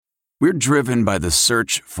We're driven by the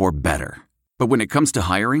search for better. But when it comes to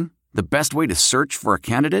hiring, the best way to search for a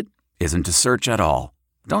candidate isn't to search at all.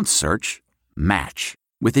 Don't search. Match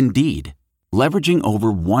with Indeed. Leveraging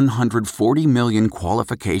over 140 million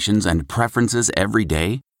qualifications and preferences every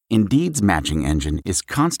day, Indeed's matching engine is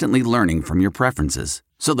constantly learning from your preferences.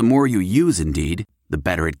 So the more you use Indeed, the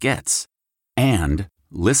better it gets. And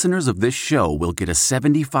listeners of this show will get a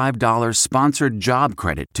 $75 sponsored job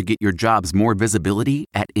credit to get your jobs more visibility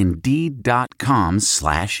at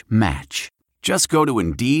Indeed.com/match. Just go to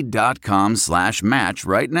Indeed.com/match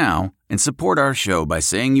right now and support our show by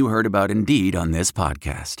saying you heard about Indeed on this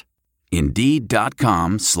podcast.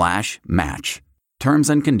 Indeed.com/match. Terms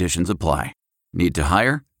and conditions apply. Need to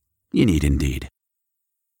hire? You need Indeed.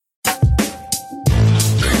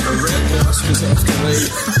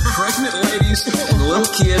 Pregnant ladies and little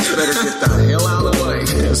kids better get the hell out of the way,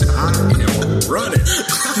 because I am running.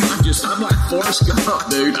 I'm like Forrest Gump,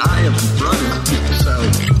 dude. I am running. So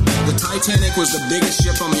the Titanic was the biggest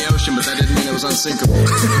ship on the ocean, but that didn't mean it was unsinkable.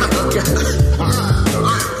 Okay. All right.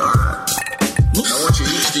 I want you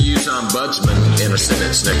each to use ombudsman in a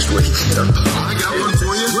sentence next week. I got one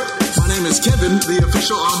for you. My name is Kevin, the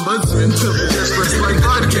official ombudsman of the Just Press Play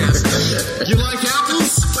podcast. You like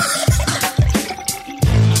apples?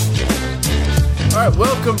 All right,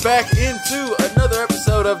 welcome back into another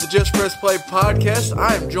episode of the Just Press Play podcast.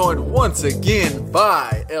 I am joined once again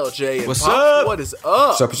by LJ and What's Pops. up? What is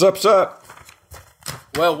up? What's up?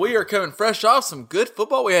 Well, we are coming fresh off some good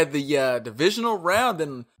football. We had the divisional round,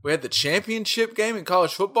 then we had the championship game in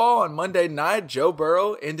college football on Monday night. Joe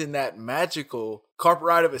Burrow ending that magical carpet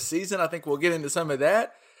ride of a season. I think we'll get into some of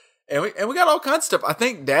that. And we got all kinds of stuff. I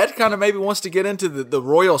think Dad kind of maybe wants to get into the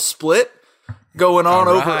royal split going on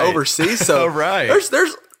overseas. So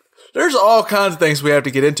there's all kinds of things we have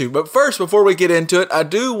to get into. But first, before we get into it, I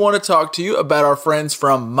do want to talk to you about our friends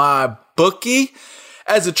from MyBookie.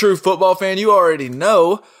 As a true football fan, you already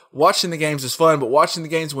know watching the games is fun, but watching the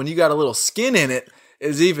games when you got a little skin in it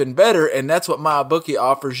is even better. And that's what MyBookie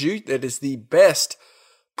offers you. That is the best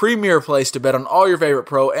premier place to bet on all your favorite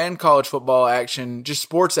pro and college football action, just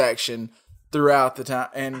sports action throughout the time.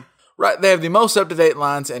 And right, they have the most up-to-date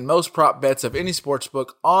lines and most prop bets of any sports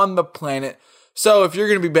book on the planet. So if you're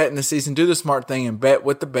going to be betting this season, do the smart thing and bet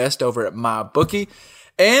with the best over at MyBookie.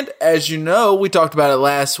 And as you know, we talked about it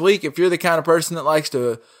last week. If you're the kind of person that likes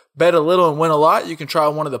to bet a little and win a lot, you can try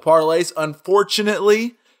one of the parlays.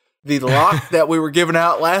 Unfortunately, the lock that we were giving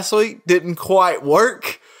out last week didn't quite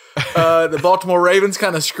work. The Baltimore Ravens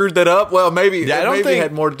kind of screwed that up. Well, maybe it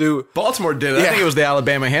had more to do. Baltimore did it. Yeah. I think it was the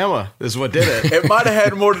Alabama Hamma is what did it. It might have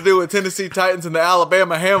had more to do with Tennessee Titans and the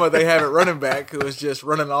Alabama Hamma. They have it running back who was just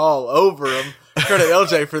running all over them. Credit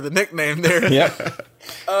LJ for the nickname there. Yep.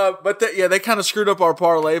 They kind of screwed up our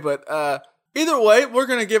parlay. But either way, we're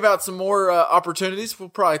going to give out some more opportunities. We'll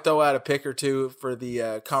probably throw out a pick or two for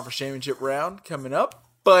the conference championship round coming up.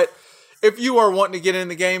 But if you are wanting to get in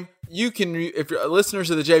the game, you can, if you're listeners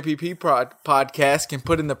of the JPP podcast, can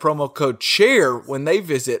put in the promo code CHAIR when they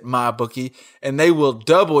visit MyBookie, and they will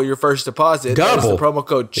double your first deposit. Double? That's the promo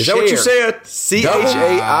code CHAIR. Is that what you said?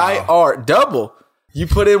 CHAIR. Double. You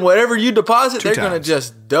put in whatever you deposit, they're going to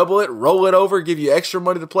just double it, roll it over, give you extra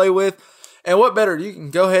money to play with. And what better, you can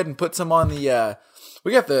go ahead and put some on the,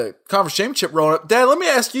 we got the conference championship rolling up. Dad, let me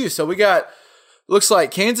ask you. So we got, looks like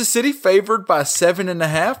Kansas City favored by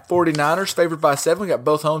 7.5, 49ers favored by 7. We got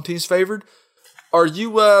both home teams favored. Are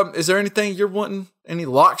you, is there anything you're wanting, any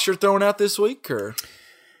locks you're throwing out this week, or?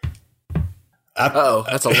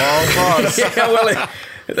 That's a long pause.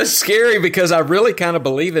 That's scary because I really kind of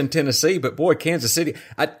believe in Tennessee, but boy, Kansas City,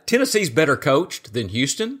 Tennessee's better coached than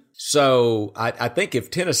Houston. So I think if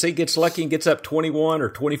Tennessee gets lucky and gets up 21 or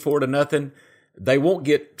 24-0, they won't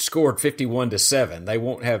get scored 51-7. They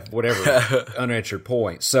won't have whatever unanswered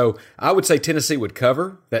points. So I would say Tennessee would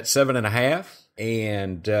cover that 7.5,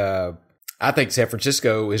 and I think San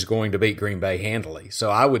Francisco is going to beat Green Bay handily. So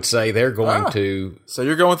I would say they're going to. So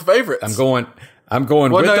you're going with the favorites. I'm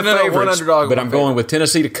going with the favorites, but I'm going with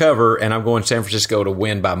Tennessee to cover, and I'm going San Francisco to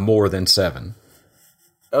win by more than 7.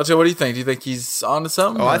 LJ, what do you think? Do you think he's on to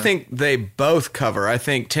something? I think they both cover. I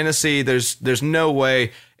think Tennessee, there's no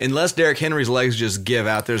way, unless Derrick Henry's legs just give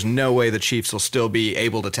out, there's no way the Chiefs will still be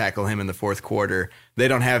able to tackle him in the fourth quarter. They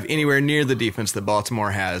don't have anywhere near the defense that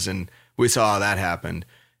Baltimore has, and we saw how that happened.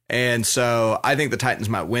 And so I think the Titans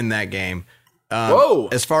might win that game.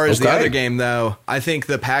 As far as the other game, though, I think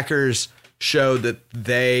the Packers showed that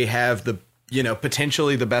they have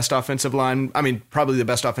potentially the best offensive line. I mean, probably the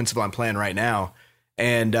best offensive line playing right now.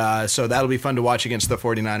 And so that'll be fun to watch against the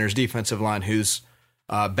 49ers defensive line, who's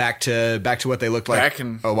back to what they looked like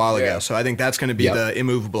a while ago. So I think that's going to be the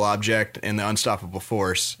immovable object and the unstoppable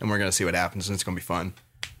force, and we're going to see what happens, and it's going to be fun.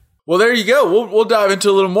 Well, there you go. We'll dive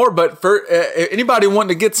into a little more, but for anybody wanting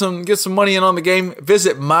to get some money in on the game,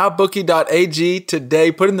 visit mybookie.ag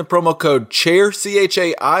today. Put in the promo code CHAIR,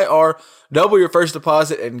 CHAIR, double your first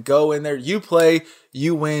deposit, and go in there. You play,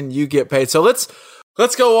 you win, you get paid. So let's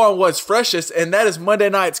go on what's freshest, and that is Monday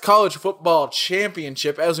night's college football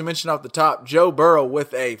championship. As we mentioned off the top, Joe Burrow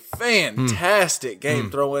with a fantastic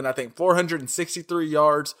game, throwing, I think, 463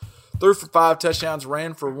 yards, threw for 5 touchdowns,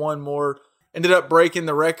 ran for 1 more. Ended up breaking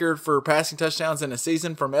the record for passing touchdowns in a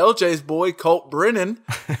season from LJ's boy, Colt Brennan,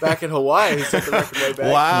 back in Hawaii. He set the record way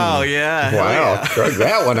back. Wow, yeah. Wow, drug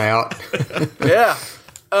that one out. Yeah.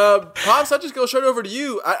 Pops, I'll just go straight over to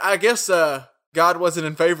you. I guess God wasn't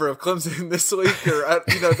in favor of Clemson this week, or,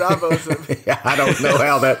 Davo's. I don't know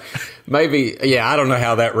how that, I don't know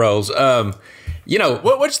how that rolls. What'd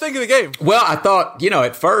you think of the game? Well, I thought,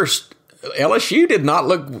 at first, LSU did not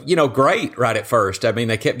look, great right at first. I mean,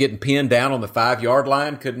 they kept getting pinned down on the 5-yard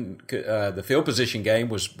line. The field position game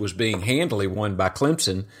was being handily won by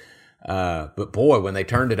Clemson. But boy, when they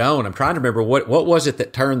turned it on, I'm trying to remember what was it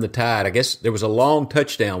that turned the tide. I guess there was a long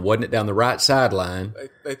touchdown, wasn't it, down the right sideline?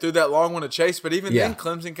 They threw that long one to Chase, but even then,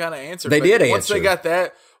 Clemson kind of answered. They did answer.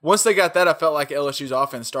 Once they got that, I felt like LSU's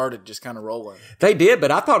offense started just kind of rolling. They did,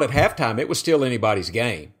 but I thought at halftime it was still anybody's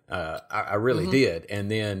game. I really did,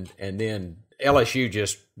 and then LSU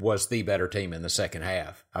just was the better team in the second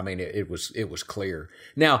half. I mean, it was clear.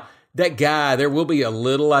 Now that guy, there will be a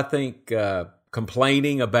little, I think,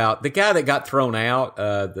 complaining about the guy that got thrown out,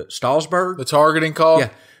 the Stalsberg, the targeting call. Yeah,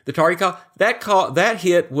 the targeting call. That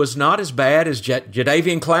hit was not as bad as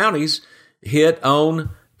Jadeveon Clowney's hit on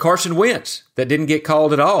Carson Wentz that didn't get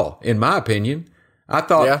called at all, in my opinion. I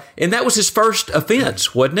thought, and that was his first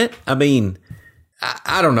offense, wasn't it? I mean,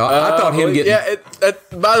 I don't know. I thought him getting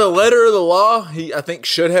by the letter of the law, he I think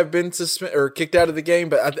should have been suspended or kicked out of the game.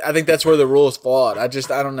 But I think that's where the rule is flawed. I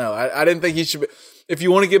don't know. I didn't think he should be. If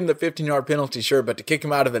you want to give him the 15-yard penalty, sure, but to kick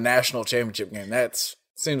him out of the national championship game, that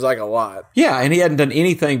seems like a lot. Yeah, and he hadn't done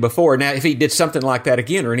anything before. Now, if he did something like that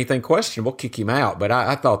again or anything questionable, kick him out. But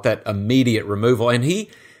I thought that immediate removal, and he,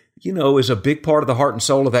 is a big part of the heart and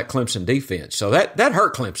soul of that Clemson defense. So that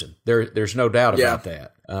hurt Clemson. There's no doubt about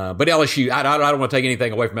that. But LSU, I don't want to take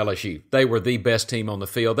anything away from LSU. They were the best team on the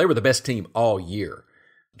field. They were the best team all year.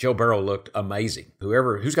 Joe Burrow looked amazing.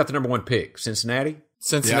 Who's got the number 1 pick? Cincinnati?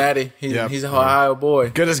 Cincinnati. Yep. He's an Ohio boy.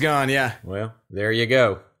 Good as gone, yeah. Well, there you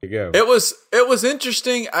go. It was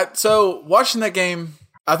interesting. So watching that game,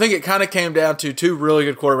 I think it kind of came down to 2 really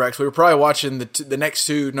good quarterbacks. We were probably watching the next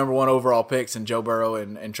 2 number 1 overall picks in Joe Burrow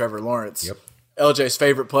and Trevor Lawrence. Yep. LJ's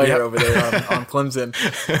favorite player over there on Clemson.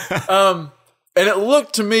 And it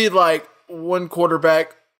looked to me like one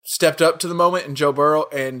quarterback stepped up to the moment in Joe Burrow,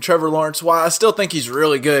 and Trevor Lawrence, while I still think he's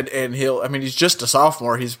really good, and he's just a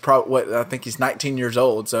sophomore. He's probably, I think he's 19 years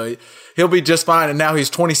old, so he'll be just fine. And now he's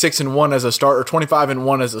 26-1 as a starter,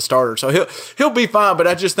 25-1 as a starter. So he'll be fine, but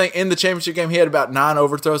I just think in the championship game, he had about 9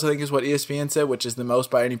 overthrows, I think is what ESPN said, which is the most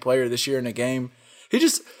by any player this year in a game.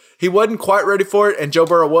 He wasn't quite ready for it, and Joe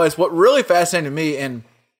Burrow was. What really fascinated me, and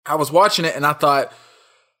I was watching it, and I thought,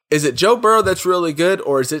 is it Joe Burrow that's really good,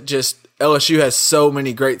 or is it just LSU has so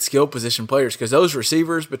many great skill position players? Because those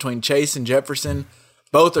receivers between Chase and Jefferson,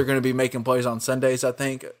 both are going to be making plays on Sundays, I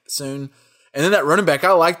think, soon. And then that running back,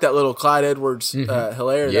 I like that little Clyde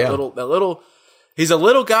Edwards-Helaire. Yeah. That little, he's a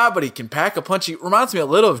little guy, but he can pack a punch. He reminds me a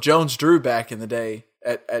little of Jones Drew back in the day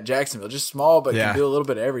at Jacksonville. Just small, but can do a little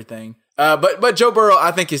bit of everything. But Joe Burrow,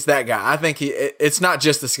 I think, is that guy. I think it's not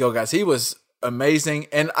just the skill guys. He was amazing.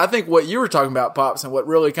 And I think what you were talking about, Pops, and what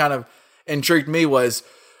really kind of intrigued me was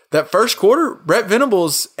that first quarter, Brett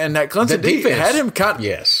Venables and that Clemson defense had him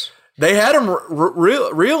they had him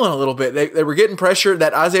reeling a little bit. They were getting pressure.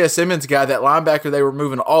 That Isaiah Simmons guy, that linebacker, they were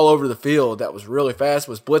moving all over the field. That was really fast,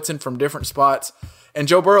 was blitzing from different spots. And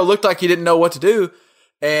Joe Burrow looked like he didn't know what to do.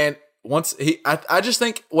 And once I just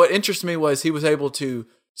think what interested me was he was able to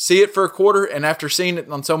see it for a quarter, and after seeing it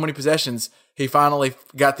on so many possessions, he finally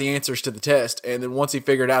got the answers to the test. And then once he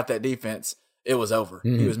figured out that defense, it was over.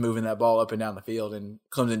 Mm-hmm. He was moving that ball up and down the field, and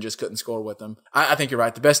Clemson just couldn't score with him. I think you're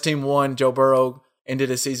right. The best team won. Joe Burrow ended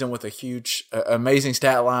his season with a huge, amazing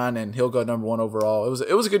stat line, and he'll go number 1 overall.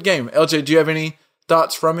 It was a good game. LJ, do you have any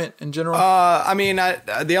thoughts from it in general?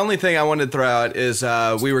 The only thing I wanted to throw out is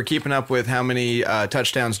we were keeping up with how many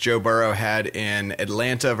touchdowns Joe Burrow had in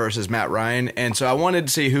Atlanta versus Matt Ryan, and so I wanted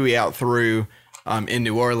to see who he outthrew in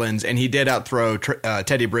New Orleans, and he did outthrow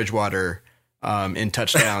Teddy Bridgewater in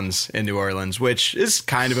touchdowns in New Orleans, which is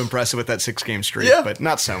kind of impressive with that 6-game streak, but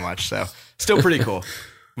not so much. So Still pretty cool.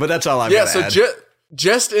 But that's all I've Yeah, got so to add.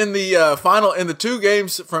 just in the final, in the two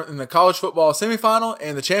games in the college football semifinal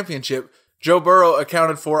and the championship, Joe Burrow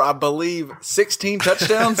accounted for, I believe, 16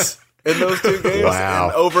 touchdowns in those two games. Wow.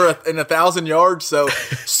 And over 1,000 yards. So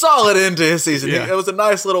solid end to his season. Yeah. It was a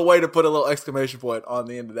nice little way to put a little exclamation point on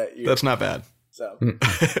the end of that year. That's not bad. So,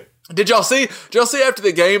 did y'all see after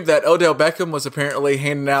the game that Odell Beckham was apparently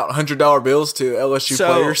handing out $100 bills to LSU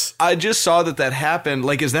players? I just saw that happened.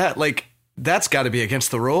 Like, is that like, that's got to be against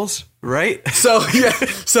the rules, right? So yeah,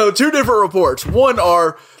 so two different reports. One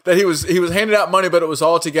are that he was handing out money, but it was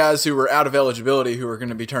all to guys who were out of eligibility who were going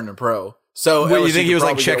to be turning pro. So What, you LSU think he could was like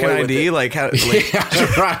probably get checking away with ID? it. Like, how? Like,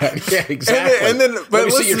 Yeah, right. Yeah, exactly. And then, but Let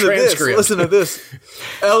me see your transcript. Listen to this.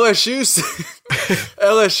 LSU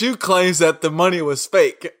claims that the money was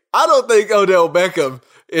fake. I don't think Odell Beckham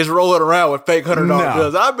is rolling around with fake $100 No.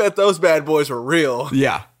 bills. I bet those bad boys were real.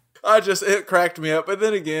 yeah. It cracked me up. But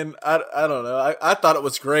then again, I don't know. I thought it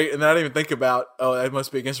was great. And then I didn't even think about, it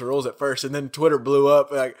must be against the rules at first. And then Twitter blew up.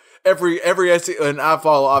 Like every SEC, and I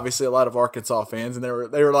follow obviously a lot of Arkansas fans, and they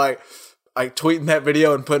were like tweeting that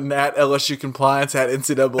video and putting at LSU compliance at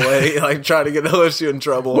NCAA, like trying to get LSU in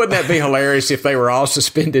trouble. Wouldn't that be hilarious if they were all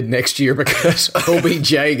suspended next year because OBJ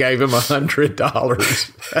gave him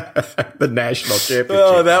 $100, the national championship?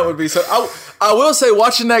 Oh, that would be so. I will say,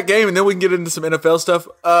 watching that game, and then we can get into some NFL stuff.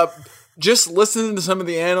 Just listening to some of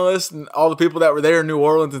the analysts and all the people that were there in New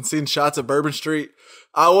Orleans and seeing shots of Bourbon Street,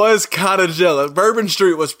 I was kind of jealous. Bourbon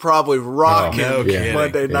Street was probably rocking no kidding.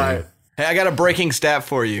 Monday night. Hey, I got a breaking stat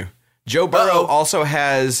for you. Joe Burrow also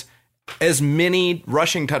has as many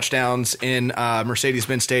rushing touchdowns in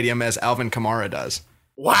Mercedes-Benz Stadium as Alvin Kamara does.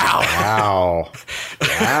 Wow.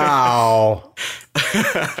 Wow.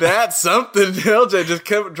 That's something. LJ just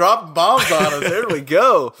kept dropping bombs on us. There we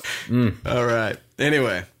go. All right.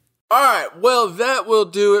 Anyway. All right. Well, that will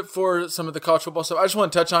do it for some of the college football stuff. I just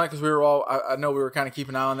want to touch on it because I know we were kind of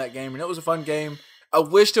keeping an eye on that game, and it was a fun game. I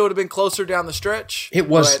wished it would have been closer down the stretch. It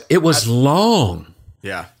was long.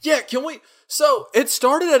 Yeah. Yeah, can we? So it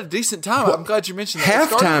started at a decent time. I'm glad you mentioned that.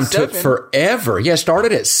 Halftime took forever. Yeah, it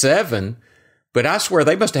started at 7, but I swear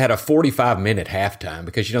they must have had a 45-minute halftime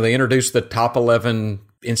because, they introduced the top 11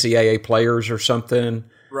 NCAA players or something.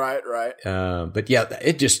 Right. But yeah,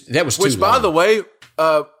 that was too Which, by long. the way,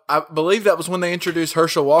 I believe that was when they introduced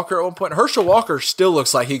Herschel Walker at one point. Herschel Walker still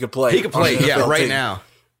looks like he could play. He could play, on the NFL right team. now.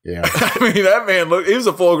 Yeah. I mean, that man, he was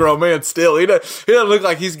a full-grown man still. He doesn't look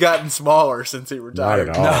like he's gotten smaller since he retired.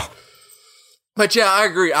 Not at all. No. But yeah, I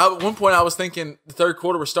agree. At one point, I was thinking the third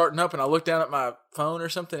quarter was starting up, and I looked down at my phone or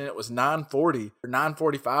something, and it was 9:40 or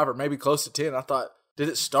 9:45 or maybe close to 10. I thought, did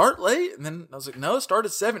it start late? And then I was like, no, it started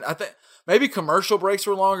 7. I think maybe commercial breaks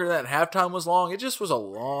were longer than that. Halftime was long. It just was a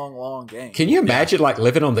long, long game. Can you imagine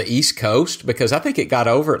living on the East Coast? Because I think it got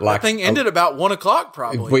over at That thing ended about 1 o'clock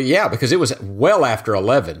probably. Well, yeah, because it was well after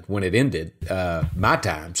 11 when it ended, my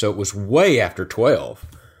time. So it was way after 12.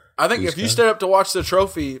 I think if you stayed up to watch the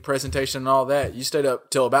trophy presentation and all that, you stayed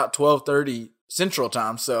up till about 12:30 Central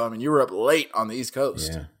Time. So, I mean, you were up late on the East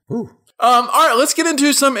Coast. Yeah. Whew. All right, let's get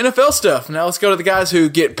into some NFL stuff. Now let's go to the guys who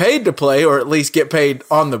get paid to play, or at least get paid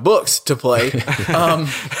on the books to play.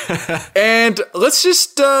 And let's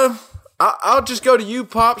just, I'll just go to you,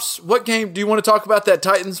 Pops. What game do you want to talk about that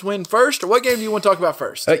Titans win first, or what game do you want to talk about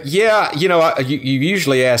first? Yeah, you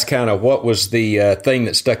usually ask kind of what was the thing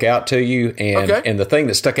that stuck out to you, and the thing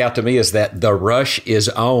that stuck out to me is that the rush is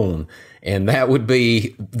on, and that would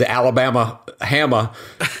be the Alabama Hamma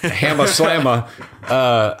Slamma.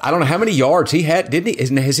 I don't know how many yards he had. Didn't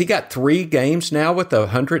he? Has he got 3 games now with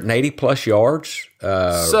 180 plus yards?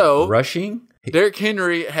 Rushing. Derrick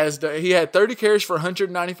Henry he had 30 carries for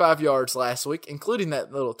 195 yards last week, including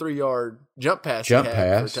that little 3-yard jump pass for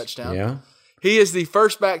a touchdown. Yeah. He is the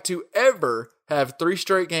first back to ever have 3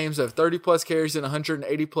 straight games of 30-plus carries and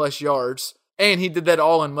 180-plus yards, and he did that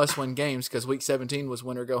all in must-win games because Week 17 was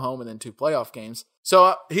win or go home and then 2 playoff games.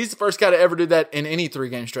 So he's the first guy to ever do that in any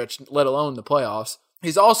 3-game stretch, let alone the playoffs.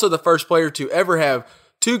 He's also the first player to ever have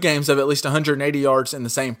 2 games of at least 180 yards in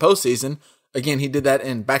the same postseason. Again, he did that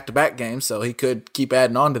in back-to-back games, so he could keep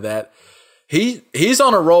adding on to that. He's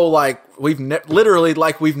on a roll like we've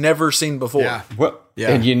never seen before. Yeah. Well,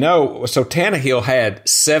 Yeah. and so Tannehill had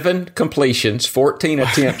 7 completions, 14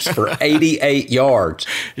 attempts for 88 yards.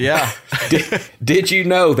 Yeah. Did you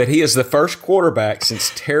know that he is the first quarterback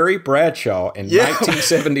since Terry Bradshaw in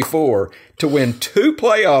 1974 to win 2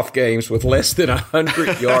 playoff games with less than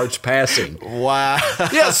 100 yards passing? Wow.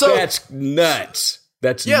 Yeah, so That's nuts.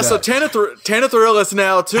 Nuts. So Tanner is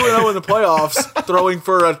now 2-0 in the playoffs, throwing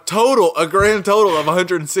for a grand total of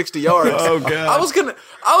 160 yards. Oh god! I was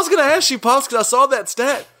gonna ask you, Pops, because I saw that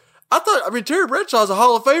stat. Terry Bradshaw's a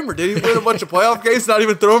Hall of Famer. Did he win a bunch of playoff games, not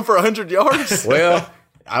even throwing for 100 yards? Well,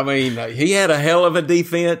 I mean, he had a hell of a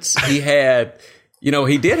defense. He had,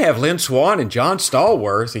 he did have Lynn Swann and John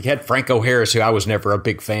Stallworth. He had Franco Harris, who I was never a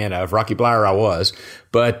big fan of. Rocky Bleier I was.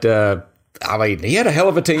 But, he had a hell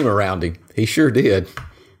of a team around him. He sure did.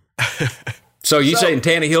 So saying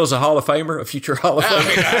Tannehill's a Hall of Famer, a future Hall of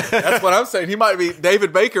Famer? That's what I'm saying. He might be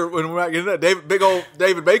David Baker when we're not getting that. Big old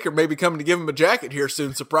David Baker may be coming to give him a jacket here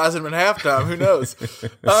soon, surprise him at halftime. Who knows?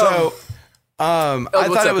 I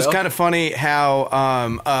thought it was kind of funny how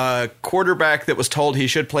a quarterback that was told he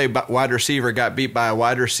should play wide receiver got beat by a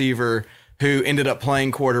wide receiver who ended up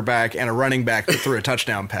playing quarterback and a running back that threw a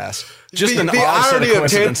touchdown pass. Just an odd set of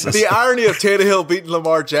coincidences. The irony of Tannehill beating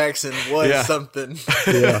Lamar Jackson was something.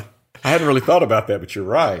 Yeah. I hadn't really thought about that, but you're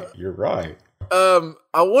right. You're right. I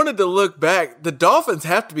wanted to look back. The Dolphins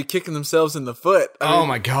have to be kicking themselves in the foot. I mean,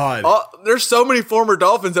 my God. There's so many former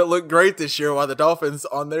Dolphins that look great this year, while the Dolphins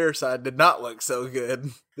on their side did not look so good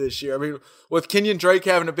this year. I mean, with Kenyon Drake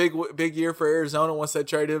having a big year for Arizona once they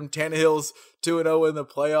traded him, Tannehill's 2-0 in the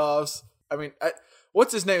playoffs. I mean,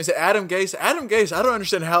 what's his name? Is it Adam Gase? Adam Gase, I don't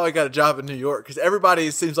understand how he got a job in New York, because everybody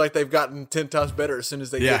seems like they've gotten 10 times better as soon as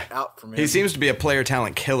they get out from him. He seems to be a player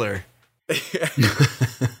talent killer.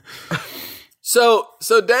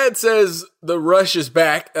 So Dad says the rush is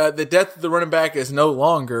back. The depth of the running back is no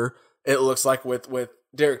longer, it looks like, with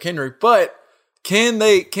Derrick Henry. But can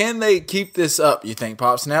they keep this up, you think,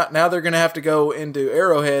 Pops? Now they're going to have to go into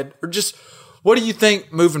Arrowhead. Or just, what do you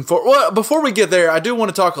think moving forward? Well, before we get there, I do want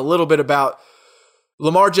to talk a little bit about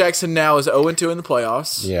Lamar Jackson. Now is 0-2 in the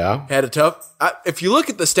playoffs. Yeah. Had a tough, if you look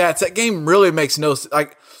at the stats, that game really makes no,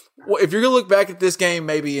 like, if you're going to look back at this game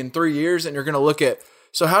maybe in 3 years and you're going to look at,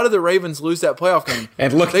 so how did the Ravens lose that playoff game?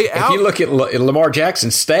 And look, if you look at Lamar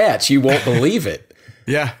Jackson's stats, you won't believe it.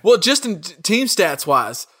 Yeah. Well, just in team stats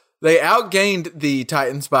wise, they outgained the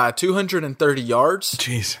Titans by 230 yards.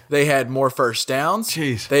 Jeez. They had more first downs.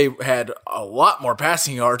 Jeez. They had a lot more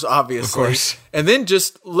passing yards, obviously. Of course. And then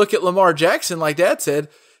just look at Lamar Jackson, like Dad said.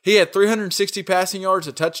 He had 360 passing yards,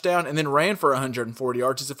 a touchdown, and then ran for 140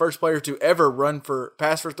 yards. He's the first player to ever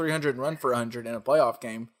pass for 300 and run for 100 in a playoff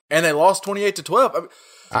game. And they lost 28-12. I mean,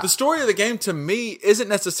 the story of the game to me isn't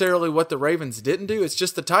necessarily what the Ravens didn't do. It's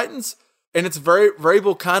just the Titans, and it's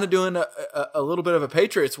Vrabel kind of doing a little bit of a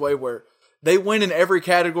Patriots way, where they win in every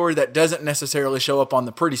category that doesn't necessarily show up on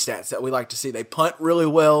the pretty stats that we like to see. They punt really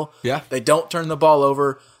well. Yeah. They don't turn the ball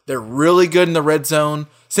over. They're really good in the red zone.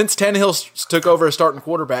 Since Tannehill took over as starting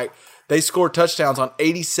quarterback, they scored touchdowns on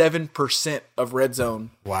 87% of red zone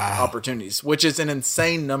opportunities, which is an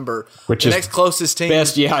insane number. Which the is next closest team,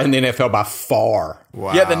 best, in the NFL by far.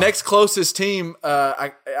 Wow. Yeah, the next closest team,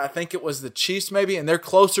 I think it was the Chiefs maybe, and they're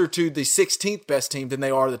closer to the 16th best team than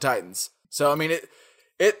they are the Titans. So I mean,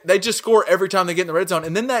 they just score every time they get in the red zone.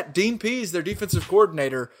 And then that Dean Pease, their defensive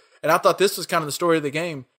coordinator, and I thought this was kind of the story of the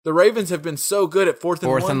game. The Ravens have been so good at fourth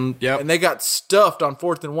and one, and they got stuffed on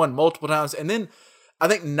 4th and 1 multiple times. And then I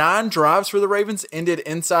think 9 drives for the Ravens ended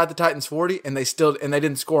inside the Titans 40, and they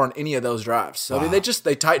didn't score on any of those drives. So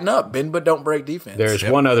they tighten up, bend but don't break defense. There's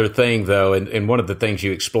one other thing though, and one of the things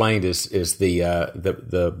you explained is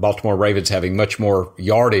the Baltimore Ravens having much more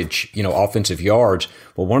yardage, offensive yards.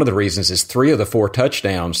 Well, one of the reasons is 3 of the 4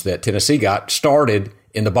 touchdowns that Tennessee got started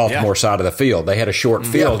in the Baltimore side of the field. They had a short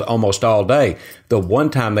field almost all day. The one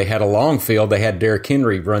time they had a long field, they had Derrick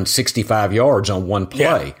Henry run 65 yards on one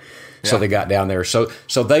play. Yeah. So they got down there. So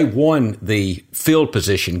they won the field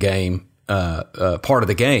position game, part of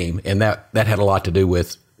the game, and that had a lot to do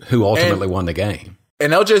with who ultimately won the game.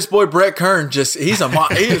 And LJ's boy Brett Kern he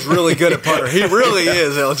is really good at punter. He really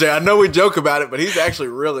is, LJ. I know we joke about it, but he's actually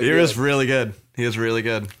really good. He is really good. He is really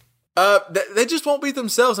good. They just won't beat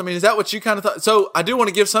themselves. I mean, is that what you kind of thought? So I do want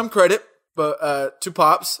to give some credit to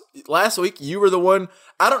Pops. Last week, you were the one.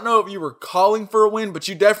 I don't know if you were calling for a win, but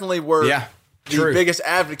you definitely were the biggest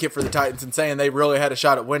advocate for the Titans and saying they really had a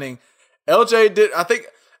shot at winning. LJ did. I think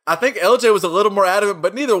LJ was a little more adamant,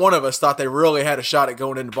 but neither one of us thought they really had a shot at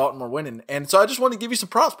going into Baltimore winning. And so I just want to give you some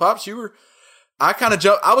props, Pops.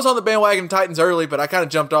 I was on the bandwagon Titans early, but I kind of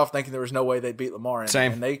jumped off thinking there was no way they'd beat Lamar.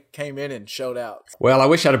 Same. And they came in and showed out. Well, I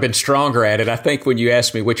wish I'd have been stronger at it. I think when you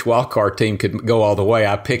asked me which wildcard team could go all the way,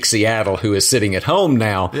 I picked Seattle, who is sitting at home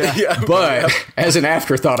now. Yeah. But as an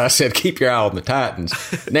afterthought, I said, keep your eye on the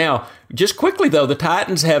Titans. Now, just quickly, though, the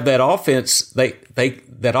Titans have that offense.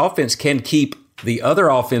 That offense can keep the other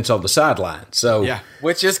offense on the sideline. So,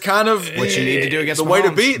 which is kind of what you need to do against the Mahomes. way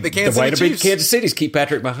to beat the Kansas City Chiefs. Kansas City is keep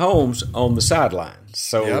Patrick Mahomes on the sideline.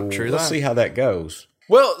 So we'll see how that goes.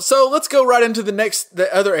 Well, so let's go right into the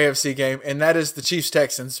other AFC game, and that is the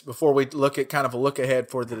Chiefs-Texans before we look at kind of a look ahead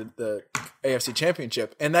for the AFC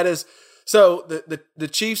Championship. And that is, so the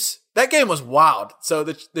Chiefs, that game was wild. So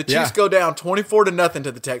the Chiefs go down 24-0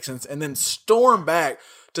 to the Texans and then storm back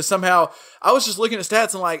to somehow, I was just looking at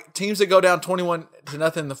stats and like teams that go down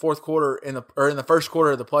 21-0 in the fourth quarter in the first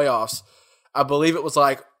quarter of the playoffs, I believe it was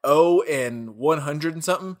like 0-100 and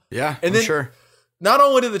something. Yeah, and then, sure. Not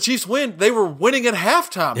only did the Chiefs win, they were winning at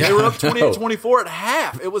halftime. Yeah, they were up 28-24 at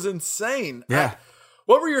half. It was insane. Yeah.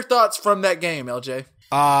 What were your thoughts from that game, LJ?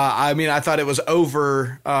 I mean, I thought it was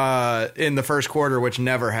over in the first quarter, which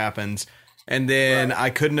never happens. And then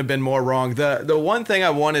I couldn't have been more wrong. The one thing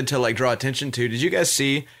I wanted to like draw attention to, did you guys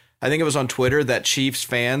see, I think it was on Twitter, that Chiefs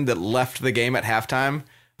fan that left the game at halftime?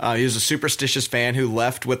 He was a superstitious fan who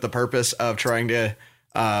left with the purpose of trying to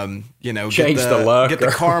change the luck, get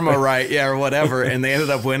the karma right, or whatever, and they ended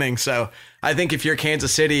up winning. So I think if you're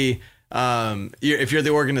Kansas City, if you're the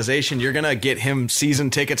organization, you're gonna get him season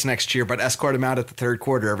tickets next year, but escort him out at the third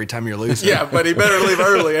quarter every time you're losing. Yeah, but he better leave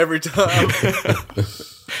early every time.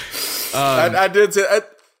 I did say.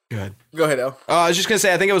 Go ahead, Al. I was just going to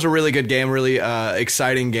say, I think it was a really good game, really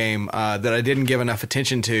exciting game that I didn't give enough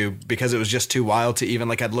attention to because it was just too wild to even,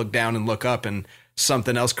 like, I'd look down and look up and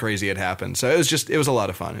something else crazy had happened. So it was a lot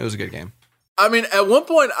of fun. It was a good game. I mean, at one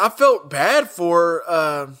point, I felt bad for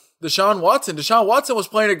Deshaun Watson. Deshaun Watson was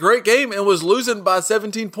playing a great game and was losing by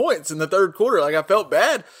 17 points in the third quarter. Like, I felt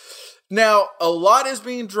bad. Now, a lot is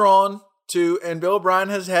being drawn to, and Bill O'Brien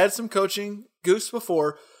has had some coaching goofs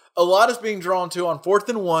before. A lot is being drawn to on 4th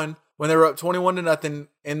and 1 when they were up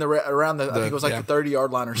 21-0 around the I think it was like the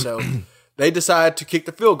 30-yard line or so. They decided to kick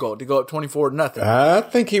the field goal to go up 24-0. I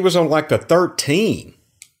think he was on like the 13.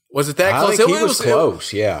 Was it that close? I think he was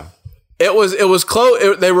close. Yeah, it was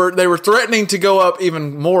close. They were threatening to go up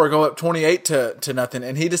even more, go up 28-0,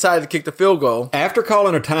 and he decided to kick the field goal after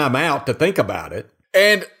calling a timeout to think about it.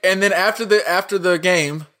 And then after the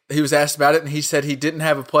game, he was asked about it, and he said he didn't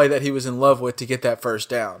have a play that he was in love with to get that first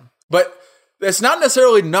down. But it's not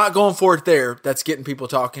necessarily not going for it there that's getting people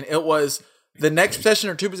talking. It was the next possession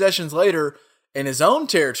or two possessions later in his own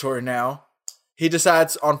territory now, he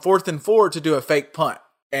decides on 4th and 4 to do a fake punt.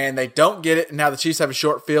 And they don't get it, and now the Chiefs have a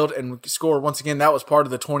short field and score. Once again, that was part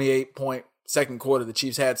of the 28-point second quarter the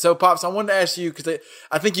Chiefs had. So, Pops, I wanted to ask you, because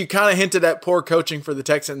I think you kind of hinted at poor coaching for the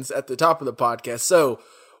Texans at the top of the podcast. So,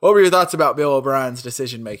 what were your thoughts about Bill O'Brien's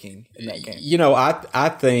decision-making in that game? You know, I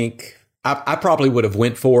think I probably would have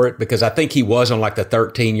went for it because I think he was on like the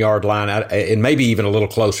 13-yard line and maybe even a little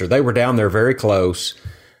closer. They were down there very close.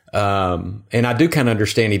 And I do kind of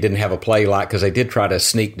understand he didn't have a play like because they did try to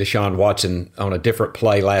sneak Deshaun Watson on a different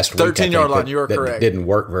play last week. 13-yard line, you're correct. That didn't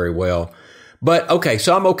work very well. But, okay,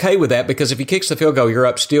 so I'm okay with that because if he kicks the field goal, you're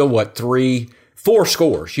up still, 4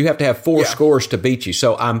 scores. You have to have 4 scores to beat you.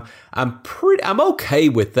 So I'm okay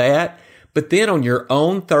with that. But then on your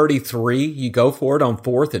own 33, you go for it on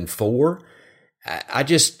 4th and 4.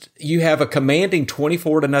 You have a commanding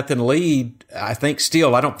 24-0 lead. I think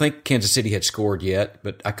still, I don't think Kansas City had scored yet,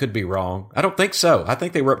 but I could be wrong. I don't think so. I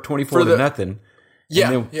think they were up 24-0.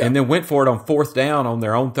 And then went for it on 4th down on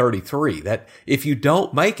their own 33. That if you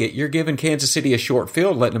don't make it, you're giving Kansas City a short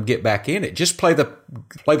field, letting them get back in it. Just play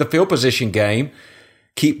the field position game.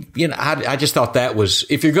 I just thought that was,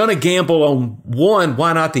 if you're going to gamble on one,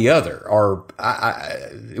 why not the other? Or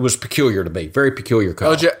it was peculiar to me, very peculiar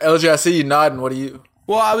call. LJ, I see you nodding. What do you?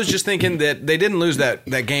 Well, I was just thinking that they didn't lose that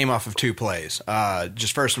game off of 2 plays,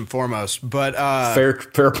 just first and foremost. But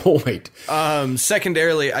fair point.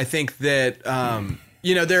 Secondarily, I think that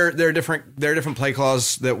there are different play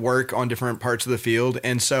calls that work on different parts of the field,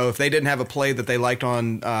 and so if they didn't have a play that they liked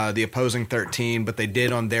on the opposing 13, but they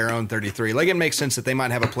did on their own 33, like it makes sense that they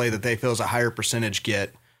might have a play that they feel is a higher percentage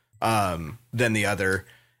get than the other.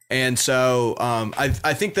 And so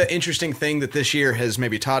I think the interesting thing that this year has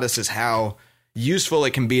maybe taught us is how useful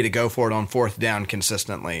it can be to go for it on 4th down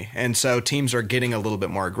consistently. And so teams are getting a little bit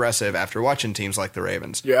more aggressive after watching teams like the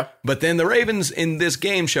Ravens. Yeah. But then the Ravens in this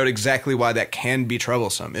game showed exactly why that can be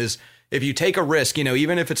troublesome is if you take a risk,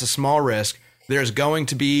 even if it's a small risk, there's going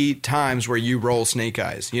to be times where you roll snake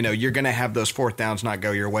eyes. You're going to have those 4th downs not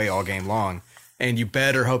go your way all game long. And you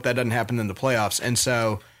better hope that doesn't happen in the playoffs. And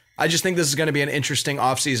so I just think this is going to be an interesting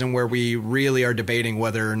offseason where we really are debating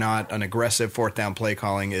whether or not an aggressive 4th down play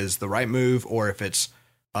calling is the right move or if it's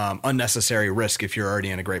unnecessary risk if you're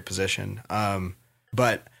already in a great position.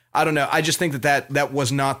 But I don't know. I just think that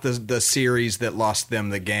was not the series that lost them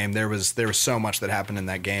the game. There was so much that happened in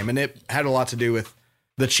that game, and it had a lot to do with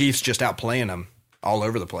the Chiefs just outplaying them all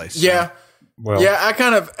over the place. Yeah. Well, yeah, I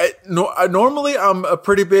kind of normally I'm a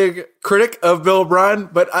pretty big critic of Bill O'Brien,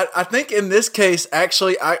 but I think in this case,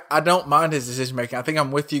 actually, I don't mind his decision making. I think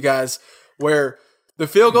I'm with you guys where the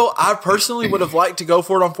field goal, I personally would have liked to go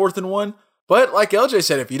for it on 4th and 1. But like LJ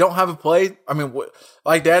said, if you don't have a play, I mean,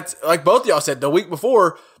 like both of y'all said, the week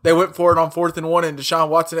before they went for it on 4th and 1 and Deshaun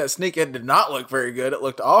Watson that sneak, it did not look very good. It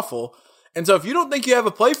looked awful. And so if you don't think you have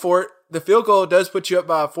a play for it, the field goal does put you up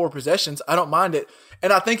by 4 possessions. I don't mind it.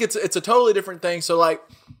 And I think it's a totally different thing. So like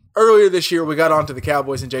earlier this year, we got onto the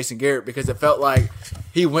Cowboys and Jason Garrett because it felt like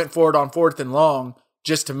he went for it on 4th and long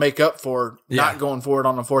just to make up for not going for it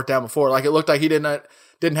on the 4th down before. Like it looked like he didn't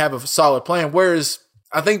have a solid plan. Whereas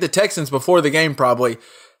I think the Texans before the game probably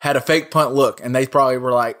had a fake punt look, and they probably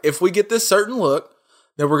were like, if we get this certain look,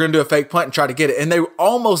 then we're going to do a fake punt and try to get it. And they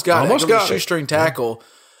almost got it. It was a shoestring tackle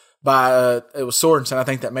by it was Sorensen, I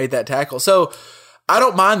think, that made that tackle. So I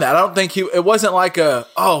don't mind that. I don't think it wasn't like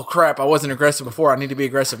oh crap, I wasn't aggressive before, I need to be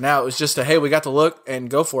aggressive now. It was just hey, we got the look and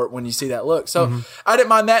go for it when you see that look. So I didn't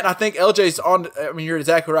mind that, and I think LJ's on. I mean, you're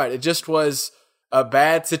exactly right. It just was a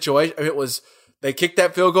bad situation. I mean, it was. They kicked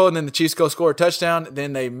that field goal, and then the Chiefs go score a touchdown.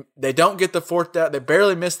 Then they don't get the 4th down. They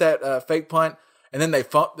barely missed that fake punt, and then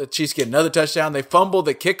the Chiefs get another touchdown. They fumble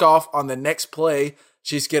the kickoff on the next play.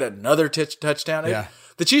 Chiefs get another touchdown. Yeah.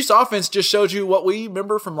 The Chiefs' offense just showed you what we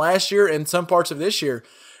remember from last year and some parts of this year.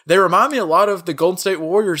 They remind me a lot of the Golden State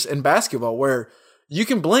Warriors in basketball, where you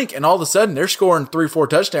can blink, and all of a sudden they're scoring 3-4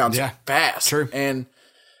 touchdowns fast. True. And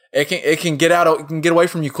it can get out. It can get away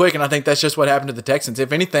from you quick, and I think that's just what happened to the Texans.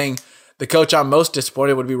 If anything, the coach I'm most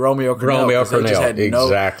disappointed would be Romeo Crennel.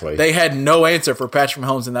 Exactly. They had no answer for Patrick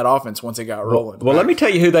Mahomes in that offense once it got rolling. Well, let me tell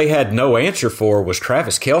you who they had no answer for was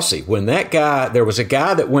Travis Kelce. When there was a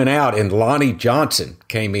guy that went out and Lonnie Johnson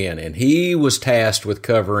came in, and he was tasked with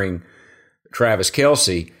covering Travis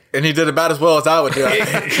Kelce. And he did about as well as I would do.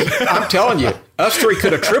 I'm telling you, us three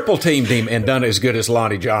could have triple teamed him and done as good as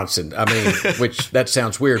Lonnie Johnson. I mean, which that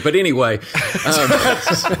sounds weird. But anyway.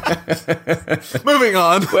 Moving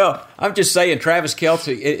on. Well, I'm just saying, Travis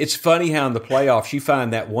Kelce, it's funny how in the playoffs you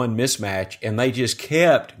find that one mismatch, and they just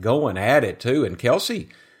kept going at it too. And Kelce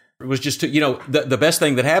was just, the best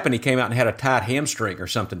thing that happened, he came out and had a tight hamstring or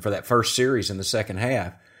something for that first series in the second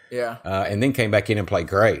half. Yeah. And then came back in and played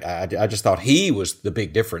great. I just thought he was the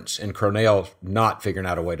big difference, and Crennel not figuring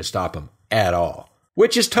out a way to stop him at all,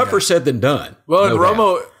 which is tougher said than done. Well,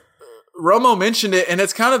 and Romo mentioned it, and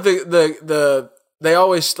it's kind of they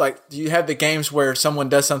always you have the games where someone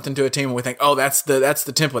does something to a team and we think, oh, that's the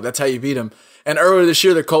template. That's how you beat them. And earlier this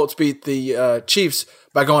year, the Colts beat the Chiefs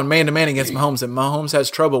by going man-to-man against Mahomes, and Mahomes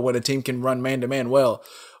has trouble when a team can run man-to-man well.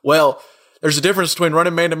 Well, there's a difference between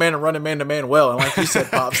running man-to-man and running man-to-man well. And like you said,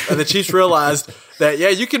 Pops, the Chiefs realized that,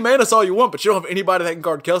 you can man us all you want, but you don't have anybody that can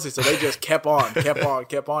guard Kelce. So they just kept on.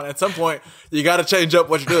 At some point, you got to change up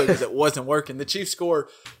what you're doing because it wasn't working. The Chiefs score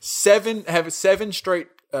have seven straight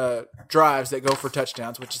drives that go for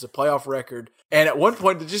touchdowns, which is a playoff record. And at one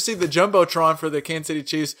point, did you see the Jumbotron for the Kansas City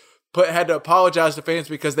Chiefs had to apologize to fans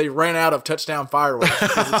because they ran out of touchdown fireworks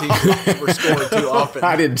because the teams were scoring too often.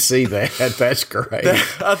 I didn't see that. That's great.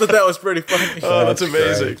 I thought that was pretty funny. Oh, that's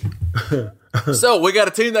amazing. So we got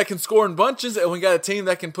a team that can score in bunches, and we got a team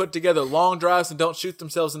that can put together long drives and don't shoot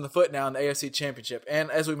themselves in the foot now in the AFC Championship. And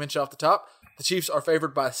as we mentioned off the top, the Chiefs are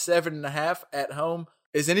favored by 7.5 at home.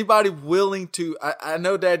 Is anybody willing to? I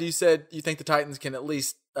know, Dad, you said you think the Titans can at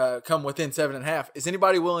least come within 7.5. Is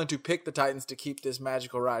anybody willing to pick the Titans to keep this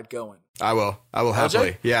magical ride going? I will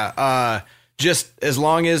happily. Yeah. Just as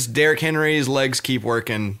long as Derrick Henry's legs keep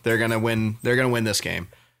working, they're gonna win. They're gonna win this game.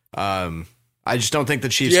 I just don't think the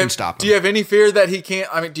Chiefs can stop him. Do you have any fear that he can't?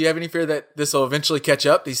 I mean, do you have any fear that this will eventually catch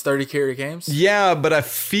up, these 30-carry games? Yeah, but I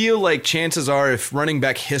feel like chances are, if running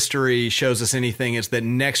back history shows us anything, it's that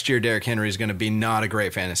next year Derrick Henry is going to be not a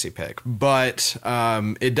great fantasy pick. But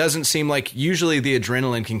it doesn't seem like usually the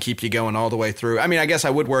adrenaline can keep you going all the way through. I mean, I guess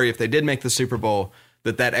I would worry if they did make the Super Bowl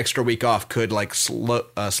that extra week off could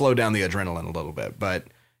slow down the adrenaline a little bit. But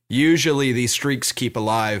usually these streaks keep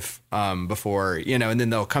alive before, and then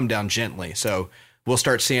they'll come down gently. So we'll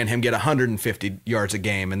start seeing him get 150 yards a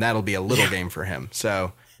game, and that'll be a little game for him.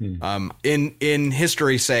 So in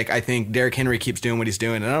history's sake, I think Derrick Henry keeps doing what he's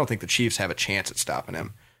doing, and I don't think the Chiefs have a chance at stopping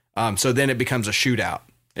him. So then it becomes a shootout,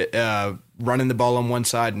 running the ball on one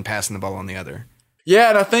side and passing the ball on the other. Yeah,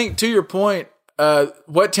 and I think to your point,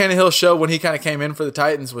 what Tannehill showed when he kind of came in for the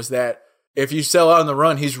Titans was that if you sell out on the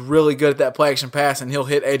run, he's really good at that play action pass, and he'll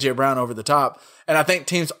hit A.J. Brown over the top. And I think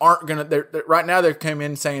teams aren't going to – right now they're coming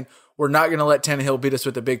in saying, we're not going to let Tannehill beat us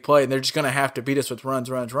with a big play, and they're just going to have to beat us with runs.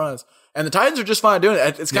 And the Titans are just fine doing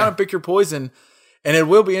it. It's kind of pick your poison, and it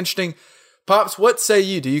will be interesting. Pops, what say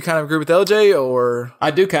you? Do you kind of agree with LJ or?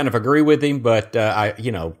 I do kind of agree with him, but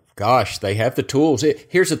gosh, they have the tools.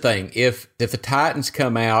 Here's the thing: if the Titans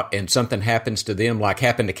come out and something happens to them, like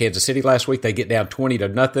happened to Kansas City last week, they get down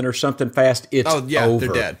 20-0 or something fast. It's over.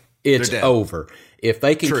 They're dead. It's dead. over. If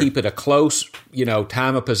they can keep it a close,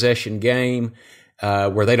 time of possession game.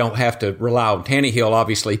 Where they don't have to rely on Tannehill,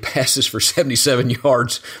 obviously passes for 77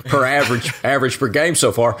 yards per average per game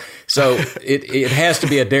so far. So it has to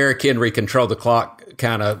be a Derrick Henry control the clock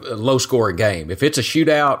kind of low scoring game. If it's a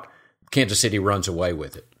shootout, Kansas City runs away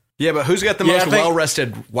with it. Yeah, but who's got the most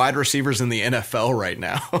well-rested wide receivers in the NFL right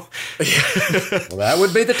now? Well, that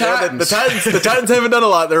would be the Titans. The Titans haven't done a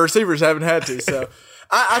lot. Their receivers haven't had to. So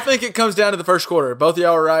I think it comes down to the first quarter. Both of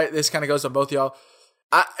y'all are right. This kind of goes on both of y'all.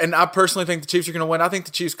 I personally think the Chiefs are going to win. I think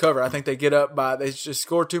the Chiefs cover. I think they just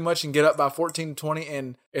score too much and get up by 14-20.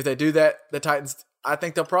 And if they do that, the Titans, I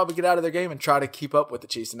think they'll probably get out of their game and try to keep up with the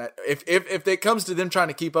Chiefs. And if it comes to them trying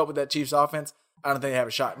to keep up with that Chiefs offense, I don't think they have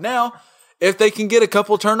a shot. Now, if they can get a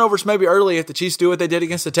couple turnovers maybe early, if the Chiefs do what they did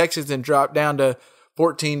against the Texans and drop down to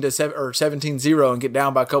 14-7 or 17-0 and get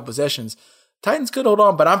down by a couple possessions, Titans could hold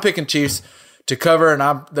on. But I'm picking Chiefs to cover, and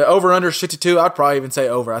the over-under is 52. I'd probably even say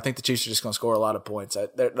over. I think the Chiefs are just going to score a lot of points.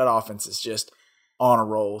 That offense is just on a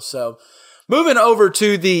roll. So moving over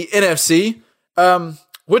to the NFC,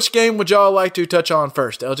 which game would y'all like to touch on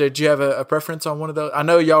first? LJ, do you have a preference on one of those? I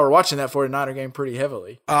know y'all were watching that 49er game pretty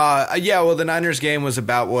heavily. Well, the Niners game was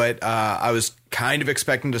about what I was kind of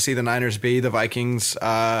expecting to see the Niners be. The Vikings,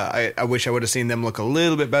 I wish I would have seen them look a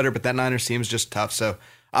little bit better, but that Niners team is just tough. So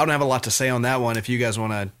I don't have a lot to say on that one if you guys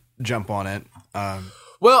want to jump on it.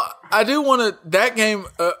 Well, I do want to. That game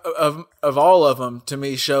of all of them to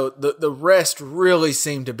me showed the rest really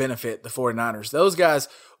seemed to benefit the 49ers. Those guys,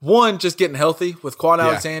 one, just getting healthy with Quan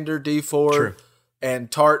Alexander, D Ford,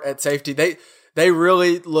 and Tart at safety. They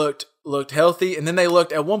really looked healthy, and then they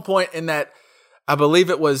looked at one point in that. I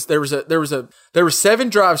believe it was there were 7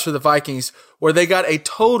 drives for the Vikings where they got a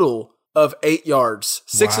total of 8 yards.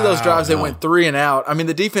 6 of those drives they went 3 and out. I mean,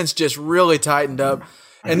 the defense just really tightened up.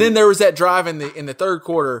 And then there was that drive in the third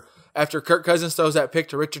quarter after Kirk Cousins throws that pick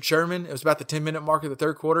to Richard Sherman. It was about the 10-minute mark of the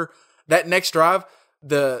third quarter. That next drive,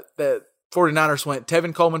 the 49ers went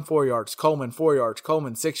Tevin Coleman 4 yards, Coleman 4 yards,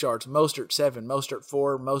 Coleman 6 yards, Mostert 7,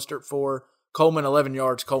 Mostert 4, Coleman 11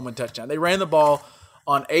 yards, Coleman touchdown. They ran the ball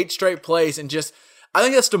on 8 straight plays, and just I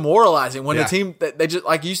think that's demoralizing when the team that they just,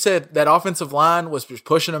 like you said, that offensive line was just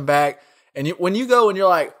pushing them back. And when you go and you're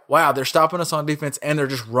like, wow, they're stopping us on defense and they're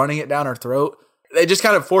just running it down our throat. They just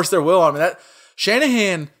kind of force their will on me. That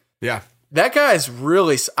Shanahan, that guy is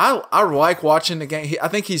really. I like watching the game. I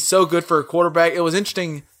think he's so good for a quarterback. It was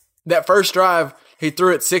interesting that first drive he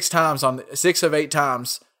threw it 6 of 8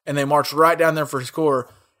 times, and they marched right down there for a score.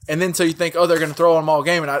 And then so you think, oh, they're going to throw on them all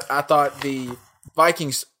game. And I thought the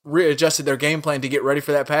Vikings readjusted their game plan to get ready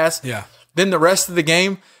for that pass. Yeah. Then the rest of the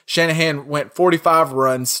game, Shanahan went 45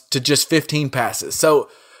 runs to just 15 passes. So.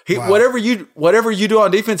 Whatever you do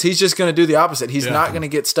on defense, he's just going to do the opposite. He's not going to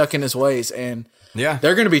get stuck in his ways, and they're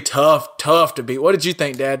going to be tough to beat. What did you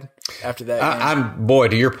think, Dad? After that, I'm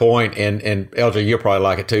to your point, and LJ, you'll probably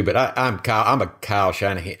like it too. But I'm a Kyle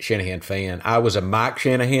Shanahan fan. I was a Mike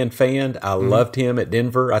Shanahan fan. I loved him at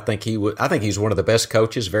Denver. I think he's one of the best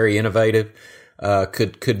coaches. Very innovative.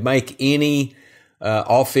 Could make any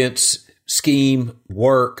offense scheme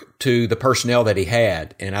work to the personnel that he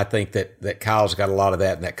had. And I think that Kyle's got a lot of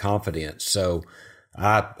that and that confidence. So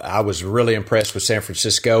I was really impressed with San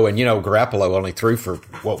Francisco. And, Garoppolo only threw for,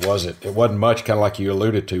 what was it? It wasn't much, kind of like you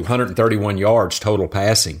alluded to, 131 yards total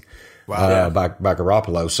passing by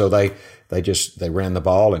Garoppolo. So they ran the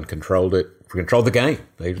ball and controlled the game.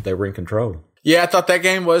 They were in control. Yeah, I thought that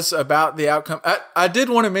game was about the outcome. I did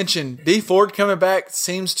want to mention D Ford coming back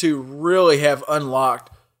seems to really have unlocked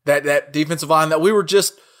that defensive line that we were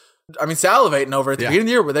just, salivating over at the beginning of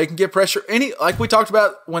the year, where they can get pressure. Like we talked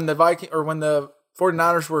about when the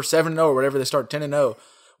 49ers were 7-0 or whatever, they started 10-0.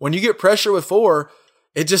 When you get pressure with 4,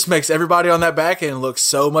 it just makes everybody on that back end look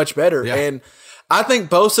so much better. Yeah. And I think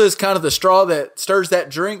Bosa is kind of the straw that stirs that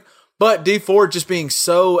drink, but D Ford just being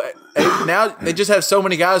so, now they just have so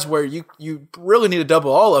many guys where you really need to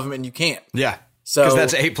double all of them and you can't. Yeah. So because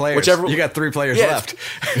that's 8 players. You got 3 players left.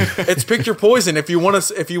 It's pick your poison. If you want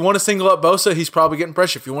to single up Bosa, he's probably getting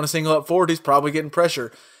pressure. If you want to single up Ford, he's probably getting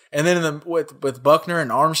pressure. And then with Buckner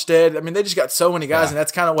and Armstead, they just got so many guys, and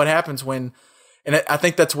that's kind of what happens when. And I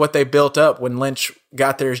think that's what they built up when Lynch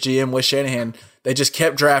got there as GM with Shanahan. They just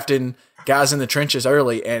kept drafting guys in the trenches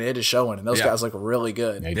early, and it is showing. And those guys look really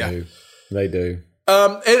good. They do.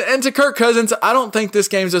 And to Kirk Cousins, I don't think this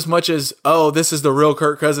game's as much as, this is the real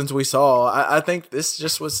Kirk Cousins we saw. I think this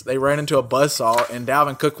just was, they ran into a buzzsaw, and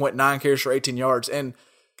Dalvin Cook went 9 carries for 18 yards. And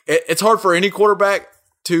it's hard for any quarterback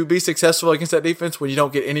to be successful against that defense when you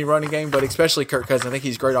don't get any running game, but especially Kirk Cousins. I think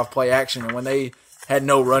he's great off play action, and when they had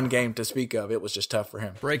no run game to speak of, it was just tough for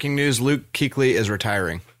him. Breaking news, Luke Kuechly is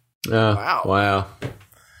retiring. Wow.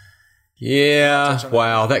 Yeah,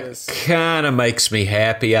 wow. That kind of makes me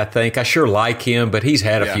happy, I think. I sure like him, but he's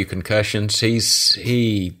had a few concussions.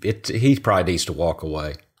 He probably needs to walk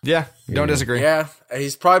away. Yeah, don't disagree. Yeah,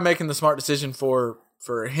 he's probably making the smart decision for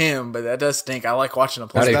him, but that does stink. I like watching him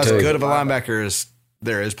play. That's as good of a linebacker as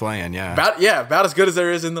there is playing, About as good as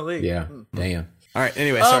there is in the league. Yeah, damn. All right,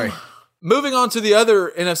 anyway, sorry. Moving on to the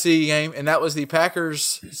other NFC game, and that was the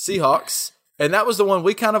Packers-Seahawks. And that was the one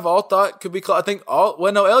we kind of all thought could be close. I think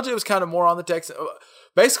LJ was kind of more on the Texans.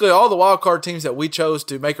 Basically, all the wild card teams that we chose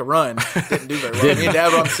to make a run didn't do very well. Me and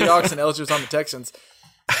Dad were on the Seahawks, and LJ was on the Texans.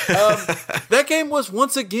 That game was,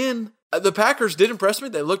 once again, the Packers did impress me.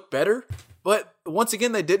 They looked better. But once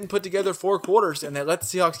again, they didn't put together 4 quarters, and they let the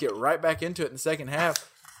Seahawks get right back into it in the second half.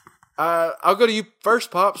 I'll go to you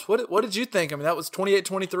first, Pops. What did you think? I mean, that was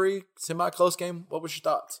 28-23, semi-close game. What was your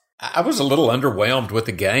thoughts? I was a little underwhelmed with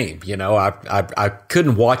the game. You know, I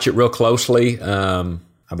couldn't watch it real closely. I know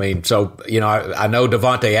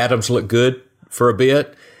Devontae Adams looked good for a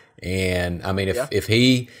bit. And, I mean, if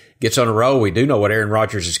he gets on a roll, we do know what Aaron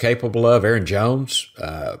Rodgers is capable of. Aaron Jones,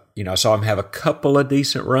 I saw him have a couple of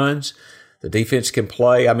decent runs. The defense can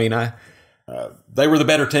play. I mean, they were the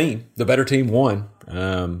better team. The better team won.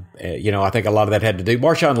 I think a lot of that had to do.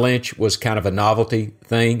 Marshawn Lynch was kind of a novelty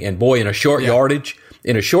thing. And, boy, in a short yardage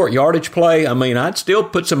play, I mean, I'd still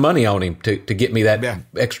put some money on him to get me that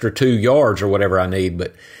extra 2 yards or whatever I need.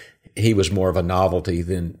 But he was more of a novelty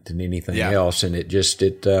than anything else. And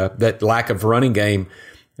that lack of running game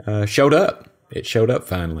showed up. It showed up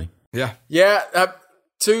finally. Yeah. Yeah.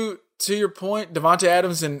 To your point, Devontae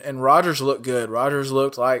Adams and Rodgers looked good. Rodgers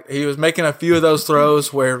looked like he was making a few of those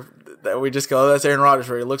throws where we just go, that's Aaron Rodgers,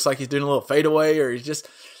 where he looks like he's doing a little fadeaway, or he's just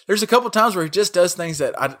 – there's a couple times where he just does things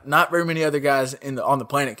that not very many other guys on the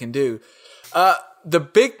planet can do. The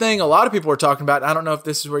big thing a lot of people are talking about, I don't know if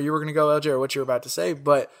this is where you were going to go, LJ, or what you were about to say,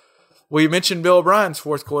 but we mentioned Bill O'Brien's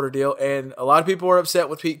fourth quarter deal, and a lot of people were upset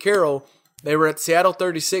with Pete Carroll. They were at Seattle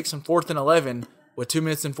 36 on 4th and 11 with 2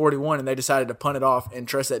 minutes and 41, and they decided to punt it off and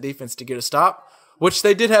trust that defense to get a stop, which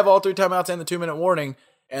they did have all 3 timeouts and the 2-minute warning,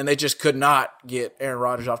 and they just could not get Aaron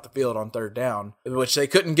Rodgers off the field on 3rd down, which they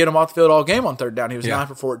couldn't get him off the field all game on 3rd down. He was 9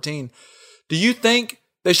 for 14. Do you think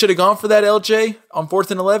they should have gone for that, LJ, on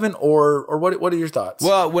 4th and 11, or what are your thoughts?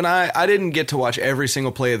 Well, when I didn't get to watch every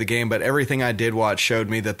single play of the game, but everything I did watch showed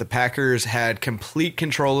me that the Packers had complete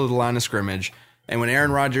control of the line of scrimmage. And when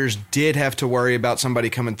Aaron Rodgers did have to worry about somebody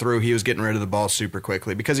coming through, he was getting rid of the ball super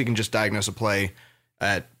quickly because he can just diagnose a play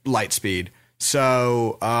at light speed.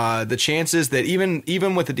 So the chances that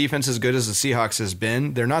even with the defense as good as the Seahawks has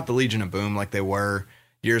been, they're not the Legion of Boom like they were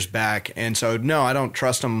years back. And so, no, I don't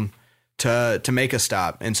trust them to make a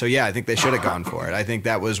stop. And so, yeah, I think they should have gone for it. I think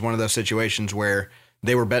that was one of those situations where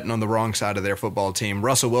they were betting on the wrong side of their football team.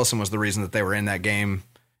 Russell Wilson was the reason that they were in that game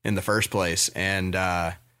in the first place. And,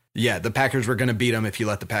 the Packers were going to beat them if you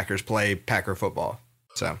let the Packers play Packer football.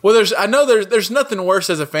 So, well, there's nothing worse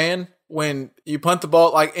as a fan when you punt the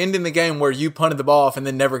ball, like ending the game where you punted the ball off and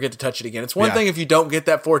then never get to touch it again. It's one thing if you don't get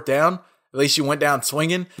that 4th down, at least you went down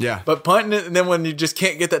swinging. Yeah. But punting it, and then when you just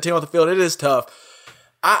can't get that team off the field, it is tough.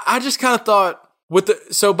 I just kind of thought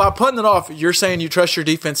so by punting it off, you're saying you trust your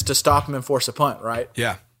defense to stop them and force a punt, right?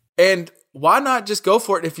 Yeah. And why not just go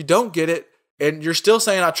for it if you don't get it? And you're still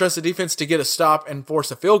saying I trust the defense to get a stop and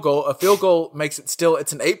force a field goal. A field goal makes it still,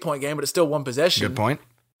 it's an 8-point game, but it's still one possession. Good point.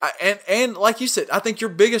 And like you said, I think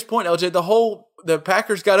your biggest point, LJ, the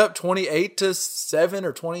Packers got up 28-7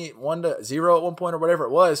 or 21-0 at one point or whatever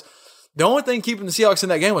it was. The only thing keeping the Seahawks in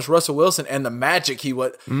that game was Russell Wilson and the magic he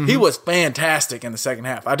was. Mm-hmm. He was fantastic in the second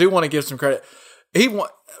half. I do want to give some credit.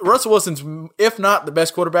 Russell Wilson's, if not the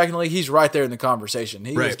best quarterback in the league, he's right there in the conversation.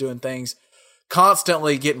 He was doing things,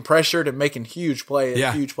 constantly getting pressured and making huge play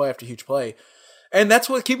after huge play. And that's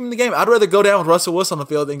what keeping the game. I'd rather go down with Russell Wilson on the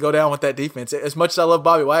field than go down with that defense. As much as I love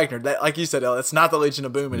Bobby Wagner, that, like you said, it's not the Legion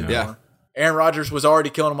of Boom anymore. Yeah. Aaron Rodgers was already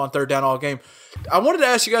killing him on 3rd down all game. I wanted to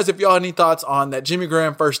ask you guys if y'all had any thoughts on that Jimmy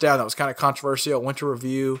Graham first down that was kind of controversial. Went to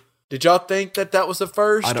review. Did y'all think that was the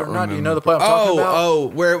first or not? Remember. Do you know the play I'm talking about? Oh,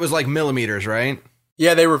 where it was like millimeters, right?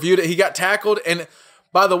 Yeah, they reviewed it. He got tackled. And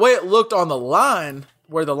by the way it looked on the line,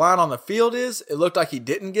 where the line on the field is, it looked like he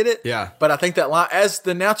didn't get it. Yeah. But I think that line, as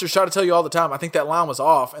the announcers try to tell you all the time, I think that line was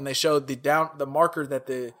off, and they showed the marker that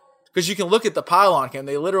the because you can look at the pylon cam.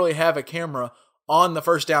 They literally have a camera on the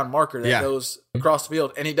first down marker that goes across the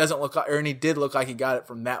field, and he doesn't look like, or he did look like he got it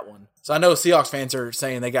from that one. So I know Seahawks fans are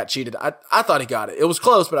saying they got cheated. I thought he got it. It was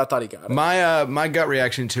close, but I thought he got it. My gut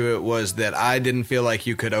reaction to it was that I didn't feel like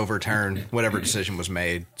you could overturn whatever decision was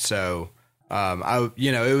made. So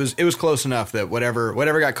it was close enough that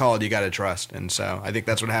whatever got called, you got to trust. And so I think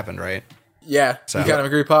that's what happened, right? Yeah. So, you kind of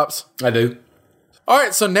agree, Pops? I do. All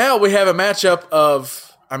right, so now we have a matchup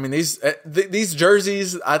of, I mean, these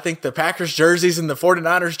jerseys, I think the Packers jerseys and the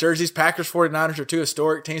 49ers jerseys, Packers 49ers are two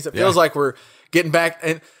historic teams. It feels like we're getting back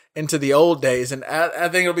into the old days, and I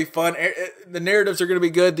think it'll be fun. The narratives are going to be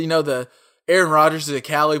good. You know, the Aaron Rodgers is a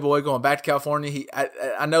Cali boy going back to California.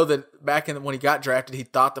 I know that back when he got drafted, he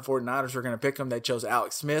thought the 49ers were going to pick him. They chose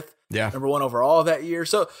Alex Smith, number 1 overall that year.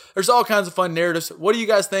 So there's all kinds of fun narratives. What do you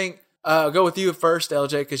guys think? I'll go with you first,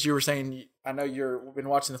 LJ, because you were saying, I know you've been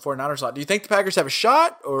watching the 49ers a lot. Do you think the Packers have a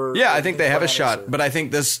shot? Or yeah, I think they have a shot, but I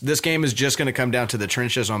think this game is just going to come down to the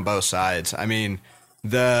trenches on both sides. I mean,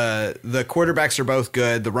 the quarterbacks are both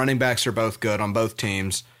good. The running backs are both good on both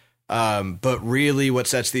teams. But really what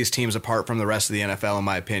sets these teams apart from the rest of the NFL, in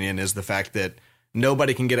my opinion, is the fact that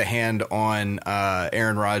nobody can get a hand on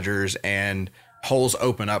Aaron Rodgers, and holes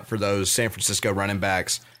open up for those San Francisco running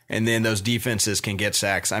backs. And then those defenses can get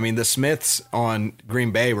sacks. I mean, the Smiths on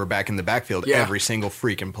Green Bay were back in the backfield every single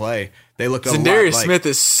freaking play. They looked a lot like Smith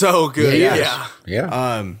is so good.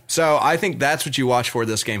 Yeah. So I think that's what you watch for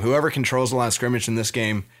this game. Whoever controls the line of scrimmage in this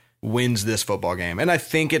game wins this football game. And I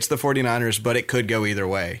think it's the 49ers, but it could go either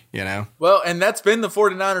way, you know? Well, and that's been the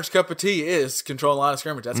 49ers' cup of tea, is control the line of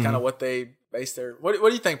scrimmage. That's kind of what they base their. What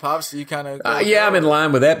do you think, Pops? Do you kind of I'm in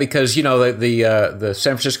line with that, because you know the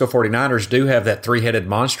San Francisco 49ers do have that three-headed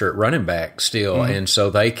monster at running back still, and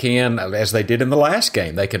so they can, as they did in the last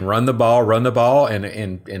game, they can run the ball,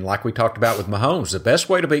 and like we talked about with Mahomes, the best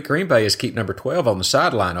way to beat Green Bay is keep number 12 on the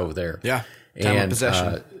sideline over there. Yeah, time of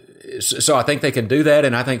possession. So I think they can do that,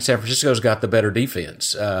 and I think San Francisco's got the better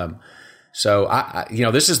defense. So I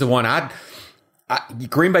this is the one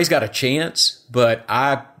Green Bay's got a chance, but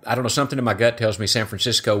I don't know, something in my gut tells me San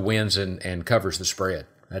Francisco wins and covers the spread.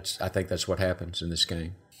 I think that's what happens in this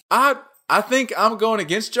game. I think I'm going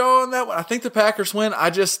against Joe on that one. I think the Packers win. I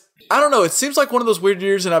don't know. It seems like one of those weird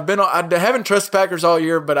years, and I haven't trusted Packers all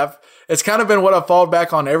year, but it's kind of been what I've fallen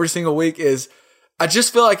back on every single week. Is I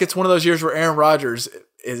just feel like it's one of those years where Aaron Rodgers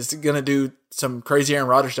is going to do some crazy Aaron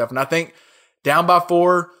Rodgers stuff, and I think down by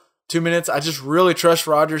 4, 2 minutes, I just really trust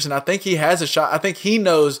Rodgers, and I think he has a shot. I think he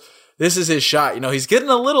knows this is his shot. You know, he's getting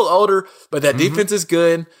a little older, but that defense is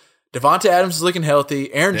good. Devonta Adams is looking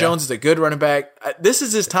healthy. Aaron Jones is a good running back. This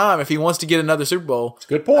is his time if he wants to get another Super Bowl. That's a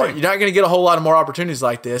good point. You're not going to get a whole lot of more opportunities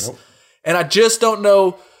like this. Nope. And I just don't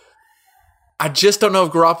know. If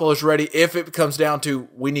Garoppolo is ready, if it comes down to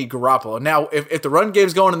we need Garoppolo. Now, if the run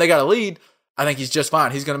game's going and they got a lead, I think he's just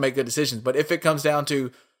fine. He's going to make good decisions. But if it comes down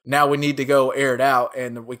to now we need to go air it out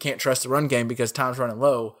and we can't trust the run game because time's running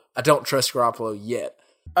low, I don't trust Garoppolo yet.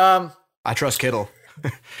 I trust Kittle.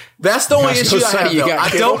 That's the only issue I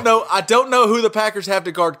have. I don't know who the Packers have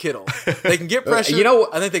to guard Kittle. They can get pressure.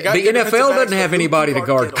 I think they got the NFL doesn't have anybody to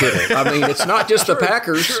guard Kittle. I mean, it's not just the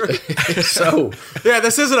Packers. So yeah,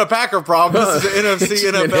 this isn't a Packer problem. This is an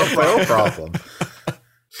NFC NFL problem.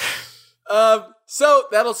 So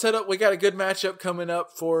that'll set up. We got a good matchup coming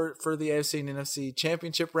up for the AFC and NFC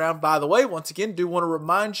championship round. By the way, once again, do want to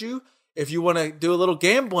remind you, if you want to do a little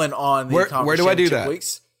gambling on the where do I do that?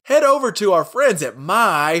 Weeks, head over to our friends at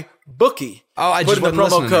MyBookie. Oh, I just put in the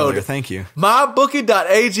promo code. Earlier. Thank you.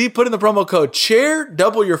 MyBookie.ag. Put in the promo code chair.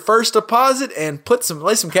 Double your first deposit and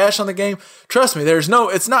lay some cash on the game. Trust me,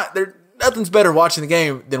 nothing's better watching the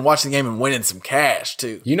game than watching the game and winning some cash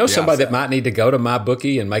too. You know somebody that might need to go to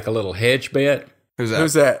MyBookie and make a little hedge bet?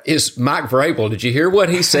 Who's that? Is Mike Vrabel. Did you hear what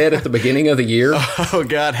he said at the beginning of the year? Oh,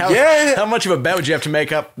 God. How much of a bet would you have to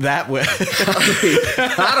make up that with?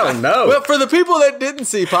 I don't know. Well, for the people that didn't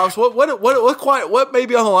see, Pops, what may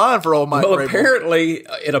be on the line for old Mike Vrabel? Apparently,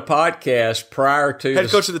 in a podcast prior to head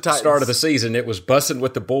coach of the Titans. Start of the season, it was Bussin'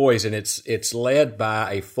 with the Boys, and it's led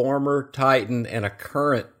by a former Titan and a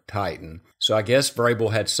current Titan. So I guess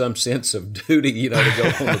Vrabel had some sense of duty, to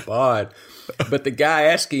go on the pod. But the guy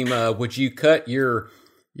asked him, "Would you cut your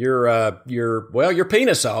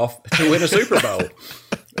penis off to win a Super Bowl?"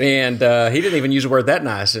 And he didn't even use a word that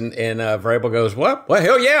nice. And Vrabel goes, "What? Well,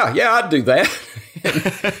 hell yeah, I'd do that."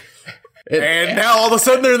 and now all of a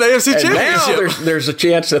sudden they're in the AFC Championship. Now there's a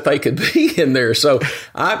chance that they could be in there. So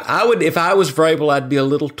I would, if I was Vrabel, I'd be a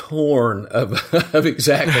little torn of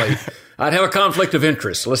exactly. I'd have a conflict of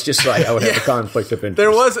interest. Let's just say I would have a conflict of interest.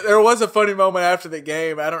 There was a funny moment after the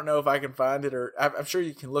game. I don't know if I can find it, or I'm sure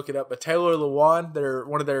you can look it up. But Taylor Lewan,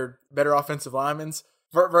 one of their better offensive linemen,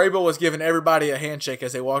 Vrabel was giving everybody a handshake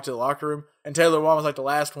as they walked to the locker room, and Taylor Lewan was like the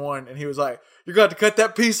last one, and he was like, "You got to cut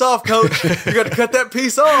that piece off, coach. You got to cut that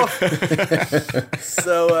piece off."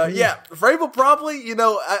 So Vrabel probably,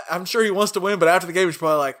 I'm sure he wants to win, but after the game, he's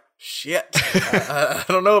probably like, "Shit, I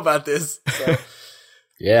don't know about this." So,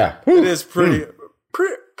 yeah, it is pretty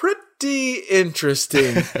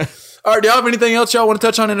interesting. All right, do y'all have anything else y'all want to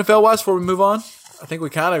touch on NFL wise before we move on? I think we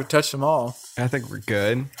kind of touched them all. I think we're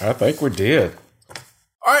good. I think we did.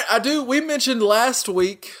 All right, I do. We mentioned last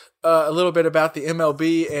week a little bit about the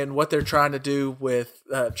MLB and what they're trying to do with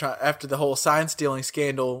after the whole sign stealing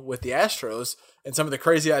scandal with the Astros and some of the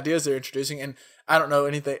crazy ideas they're introducing. And I don't know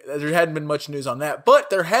anything. There hadn't been much news on that,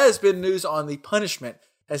 but there has been news on the punishment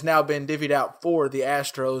has now been divvied out for the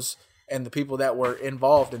Astros and the people that were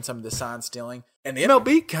involved in some of the sign stealing. And the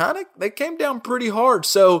MLB they came down pretty hard.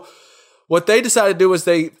 So what they decided to do was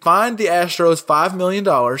they fined the Astros $5 million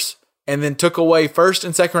and then took away first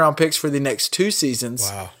and second round picks for the next 2 seasons.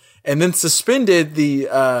 Wow. And then suspended the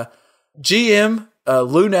GM,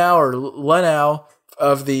 Lunau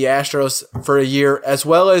of the Astros for a year, as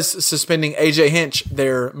well as suspending A.J. Hinch,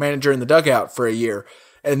 their manager in the dugout, for a year.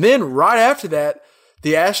 And then right after that,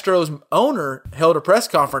 the Astros owner held a press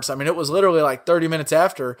conference. I mean, it was literally like 30 minutes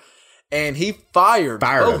after, and he fired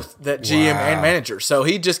both that GM and manager. So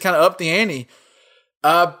he just kind of upped the ante.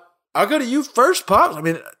 I'll go to you first, Pops. I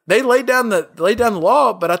mean, they laid down the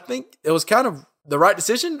law, but I think it was kind of the right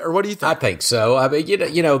decision, or what do you think? I think so. I mean,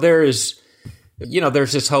 there's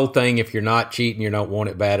this whole thing, if you're not cheating, you don't want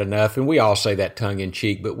it bad enough. And we all say that tongue in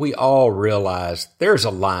cheek, but we all realize there's a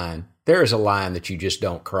line. There is a line that you just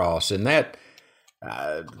don't cross. And that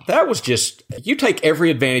was just, you take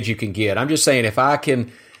every advantage you can get. I'm just saying,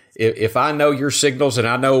 if I know your signals and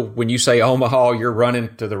I know when you say Omaha, you're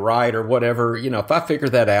running to the right or whatever, if I figure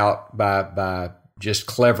that out by just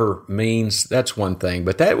clever means, that's one thing.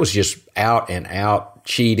 But that was just out and out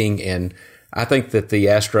cheating. And I think that the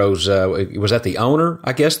Astros, was that the owner,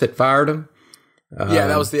 I guess, that fired him? Yeah,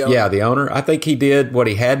 that was the owner. Yeah, the owner. I think he did what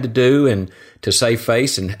he had to do and to save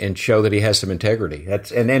face and show that he has some integrity.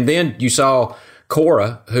 And then you saw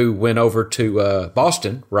Cora, who went over to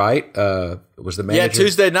Boston, right? Was the manager? Yeah,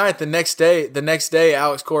 Tuesday night. The next day,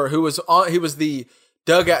 Alex Cora, he was the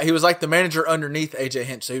dugout. He was like the manager underneath AJ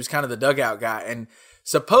Hinch, so he was kind of the dugout guy. And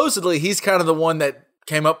supposedly, he's kind of the one that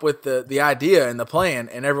came up with the idea and the plan,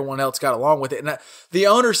 and everyone else got along with it. And the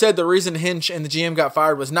owner said the reason Hinch and the GM got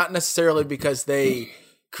fired was not necessarily because they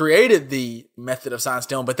created the method of sign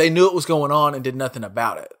stealing, but they knew it was going on and did nothing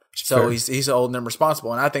about it. So he's holding them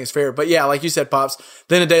responsible, and I think it's fair. But yeah, like you said, Pops,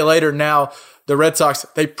 then a day later, now the Red Sox,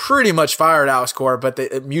 they pretty much fired Alex Cora, but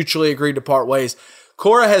they mutually agreed to part ways.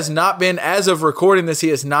 Cora has not been, as of recording this, he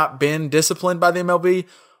has not been disciplined by the MLB,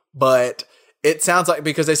 but it sounds like,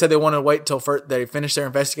 because they said they wanted to wait until they finish their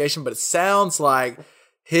investigation, but it sounds like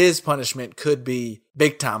his punishment could be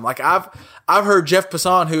big time. Like I've heard Jeff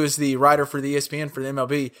Passan, who is the writer for the ESPN for the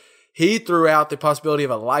MLB, he threw out the possibility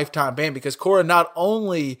of a lifetime ban because Cora not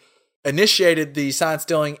only initiated the sign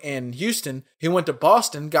stealing in Houston, he went to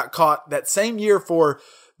Boston, got caught that same year for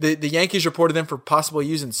the Yankees reported them for possibly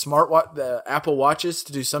using the Apple Watches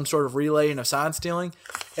to do some sort of relaying of sign stealing.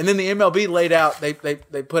 And then the MLB laid out, they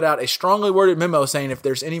put out a strongly worded memo saying if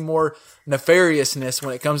there's any more nefariousness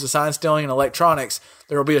when it comes to sign stealing and electronics,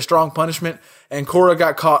 there will be a strong punishment. And Cora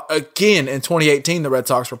got caught again in 2018. The Red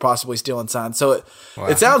Sox were possibly stealing signs. So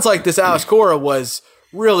it sounds like this Alex Cora was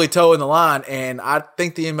really toeing the line, and I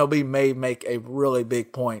think the MLB may make a really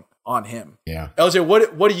big point on him. Yeah. LJ,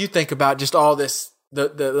 what do you think about just all this,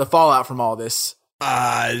 the fallout from all this?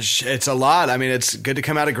 It's a lot. I mean, it's good to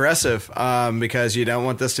come out aggressive because you don't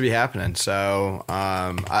want this to be happening. So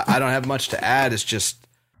I don't have much to add. It's just,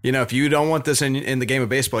 if you don't want this in the game of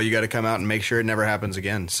baseball, you got to come out and make sure it never happens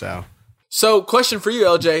again. So question for you,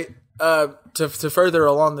 LJ, to further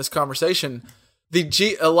along this conversation,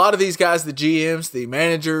 a lot of these guys, the GMs, the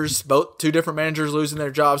managers, two different managers losing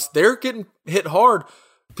their jobs, they're getting hit hard.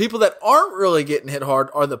 People that aren't really getting hit hard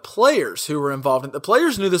are the players who were involved. And the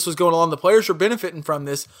players knew this was going on. The players were benefiting from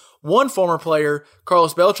this. One former player,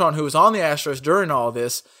 Carlos Beltran, who was on the Astros during all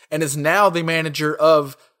this and is now the manager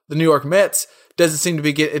of the New York Mets,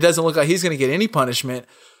 it doesn't look like he's going to get any punishment.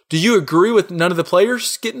 Do you agree with none of the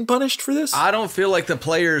players getting punished for this? I don't feel like the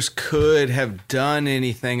players could have done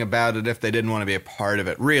anything about it if they didn't want to be a part of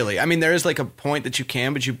it, really. I mean, there is like a point that you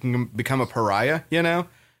can, but you can become a pariah,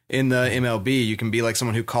 In the MLB, you can be like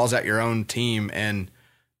someone who calls out your own team. And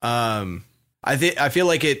I feel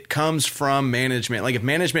like it comes from management. Like if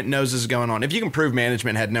management knows this is going on, if you can prove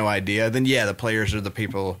management had no idea, then yeah, the players are the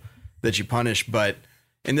people that you punish. But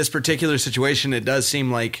in this particular situation, it does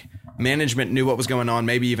seem like management knew what was going on,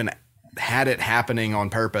 maybe even had it happening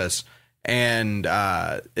on purpose. And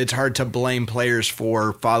it's hard to blame players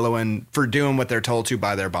for doing what they're told to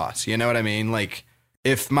by their boss. You know what I mean? Like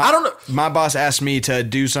if my boss asked me to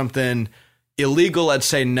do something illegal, I'd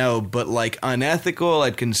say no, but like unethical,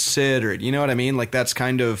 I'd consider it. You know what I mean? Like that's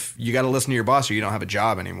kind of, you got to listen to your boss or you don't have a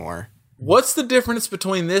job anymore. What's the difference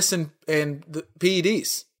between this and the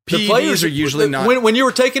PEDs? The players are usually not. When you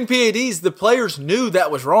were taking PEDs, the players knew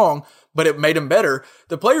that was wrong, but it made them better.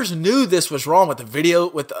 The players knew this was wrong with the video,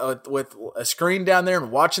 with a screen down there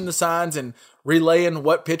and watching the signs and relaying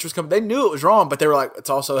what pitch was coming. They knew it was wrong, but they were like, it's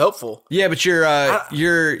also helpful. Yeah, but your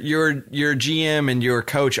GM and your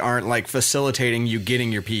coach aren't like facilitating you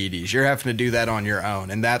getting your PEDs. You're having to do that on your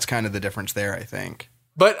own, and that's kind of the difference there, I think.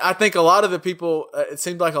 But I think a lot of the people, it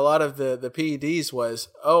seemed like a lot of the PEDs was,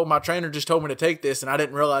 oh, my trainer just told me to take this, and I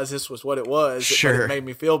didn't realize this was what it was. Sure. But it made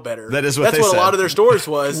me feel better. That's what said. A lot of their stories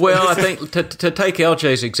was. Well, I think to take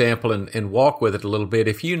LJ's example and walk with it a little bit,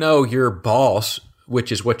 if you know your boss,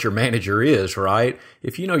 which is what your manager is, right?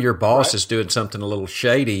 If you know your boss is doing something a little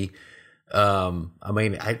shady, I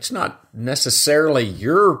mean, it's not necessarily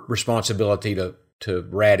your responsibility to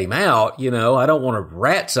rat him out. You know, I don't want to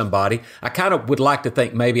rat somebody. I kind of would like to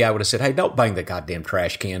think maybe I would have said, hey, don't bang the goddamn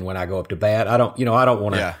trash can when I go up to bat. I don't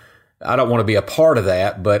want to be a part of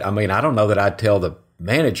that. But I mean, I don't know that I'd tell the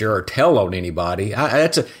manager or tell on anybody.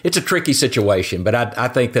 It's a tricky situation, but I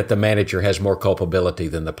think that the manager has more culpability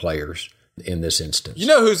than the players in this instance. You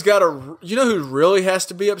know who really has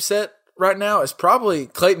to be upset right now is probably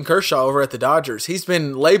Clayton Kershaw over at the Dodgers. He's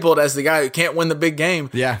been labeled as the guy who can't win the big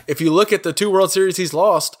game. Yeah. If you look at the 2 World Series he's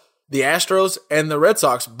lost, the Astros and the Red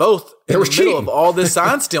Sox, both in the middle of all this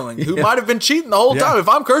sign stealing, who might have been cheating the whole time. If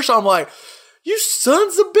I'm Kershaw, I'm like, you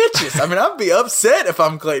sons of bitches. I mean, I'd be upset if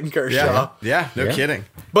I'm Clayton Kershaw. Yeah, no kidding.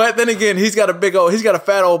 But then again, he's got a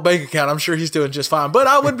fat old bank account. I'm sure he's doing just fine. But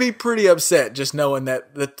I would be pretty upset just knowing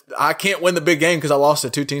that I can't win the big game because I lost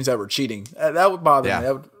to 2 teams that were cheating. That would bother me.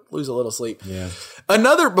 That would lose a little sleep. Yeah.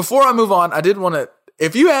 Before I move on, I did want to,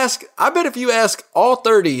 if you ask all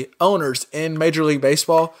 30 owners in Major League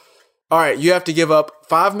Baseball, all right, you have to give up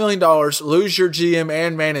 $5 million, lose your GM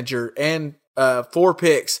and manager and 4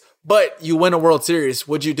 picks, but you win a World Series.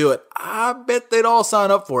 Would you do it? I bet they'd all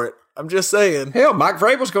sign up for it. I'm just saying. Hell, Mike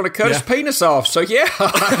Vrabel's going to cut his penis off, so yeah,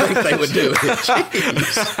 I think they would do it.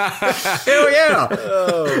 Jeez. Hell yeah.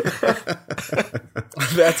 Oh.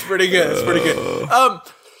 That's pretty good.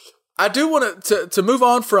 I do want to move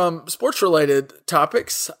on from sports-related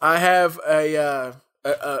topics. I have I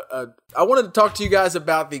wanted to talk to you guys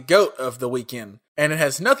about the GOAT of the weekend, and it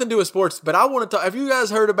has nothing to do with sports, but I want to talk. Have you guys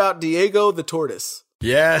heard about Diego the Tortoise?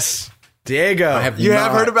 Yes. Diego. Have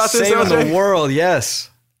heard about this? Saving the world, yes.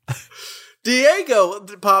 Diego,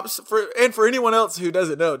 Pops, for anyone else who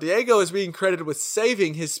doesn't know, Diego is being credited with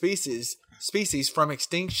saving his species from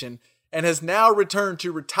extinction and has now returned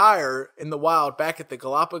to retire in the wild back at the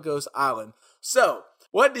Galapagos Island. So,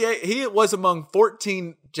 he was among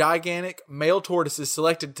 14 gigantic male tortoises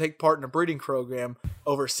selected to take part in a breeding program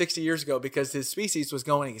over 60 years ago because his species was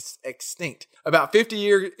going extinct. About 50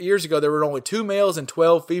 years ago, there were only 2 males and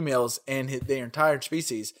 12 females in their entire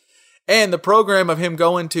species. And the program of him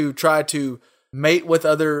going to try to mate with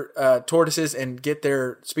other tortoises and get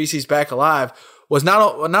their species back alive was not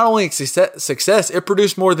only a success, it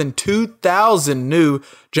produced more than 2,000 new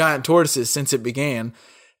giant tortoises since it began.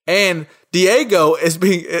 And Diego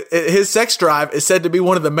his sex drive is said to be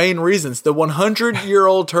one of the main reasons. The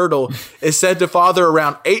 100-year-old turtle is said to father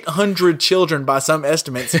around 800 children by some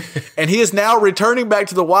estimates. And he is now returning back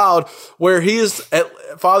to the wild where he has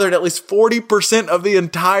fathered at least 40% of the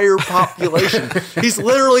entire population. He's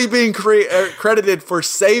literally being credited for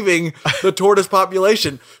saving the tortoise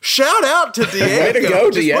population. Shout out to Diego. Way to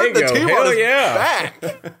go, Diego. The team Hell on his yeah.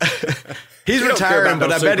 back. He's retiring,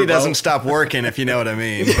 but I bet he doesn't stop working, if you know what I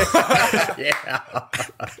mean. Yeah.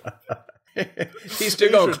 He's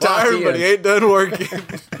still going to retire, but he ain't done working.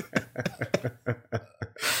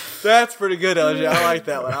 That's pretty good, LJ. I like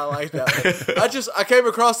that one. I came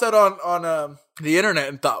across that on the internet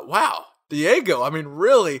and thought, wow, Diego. I mean,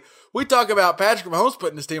 really, we talk about Patrick Mahomes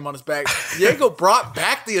putting his team on his back. Diego brought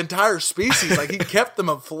back the entire species. Like, he kept them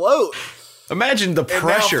afloat. Imagine the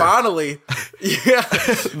pressure. And now finally, yeah.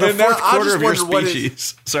 The fourth quarter of your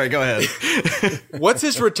species. Sorry, go ahead. What's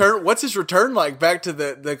his return? What's his return like back to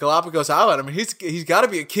the Galapagos Island? I mean, he's got to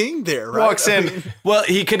be a king there, right? Walks in. Well,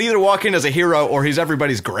 he could either walk in as a hero or he's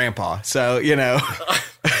everybody's grandpa. So, you know.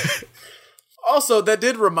 Also, that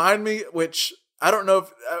did remind me, which I don't know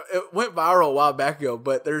if it went viral a while back ago,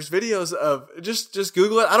 but there's videos of just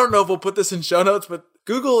Google it. I don't know if we'll put this in show notes, but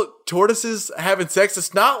Google tortoises having sex.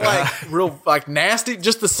 It's not like real like nasty,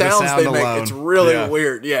 just the sounds sound they make. alone. It's really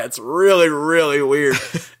weird. Yeah, it's really, really weird.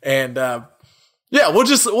 And yeah, we'll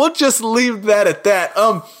just leave that at that.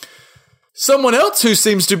 Someone else who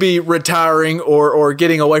seems to be retiring or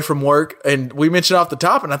getting away from work, and we mentioned off the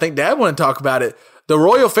top, and I think Dad wanted to talk about it. The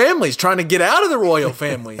royal family's trying to get out of the royal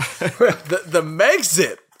family. the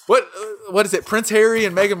Megxit. What is it? Prince Harry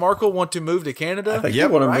and Meghan Markle want to move to Canada? I think they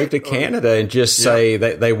want to move to Canada and just say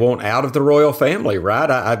that they want out of the royal family, right?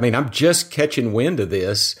 I mean, I'm just catching wind of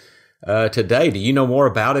this today. Do you know more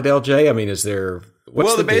about it, LJ? I mean, is there...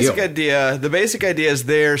 The basic idea is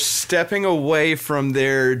they're stepping away from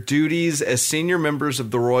their duties as senior members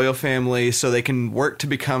of the royal family so they can work to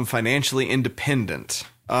become financially independent.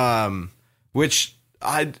 Which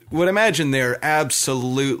I would imagine they're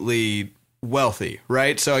absolutely wealthy,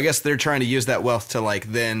 right? So I guess they're trying to use that wealth to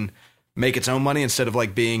like then make its own money instead of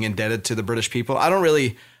like being indebted to the British people. I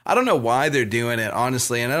don't know why they're doing it,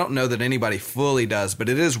 honestly, and I don't know that anybody fully does, but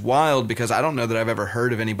it is wild because I don't know that I've ever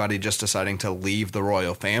heard of anybody just deciding to leave the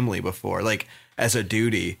royal family before, like as a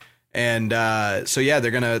duty. And so yeah,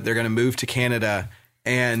 they're gonna move to Canada,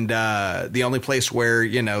 and the only place where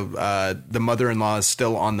the mother-in-law is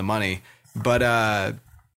still on the money, but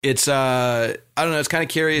it's I don't know, it's kind of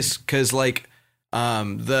curious because like.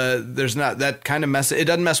 There's not that kind of mess. It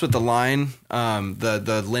doesn't mess with the line,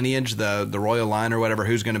 the lineage, the royal line or whatever,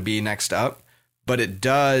 who's going to be next up, but it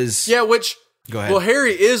does. Yeah. Which, go ahead. Well,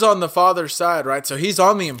 Harry is on the father's side, right? So he's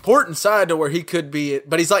on the important side to where he could be,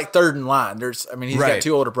 but he's like third in line. He's got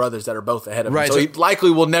two older brothers that are both ahead of him. So he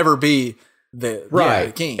likely will never be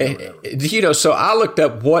the king. So I looked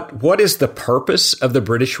up what is the purpose of the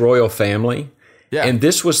British royal family. Yeah. And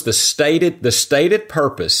this was the stated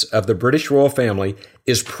purpose of the British royal family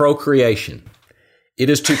is procreation. It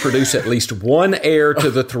is to produce at least one heir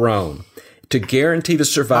to the throne, to guarantee the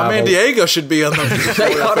survival. My man Diego should be on the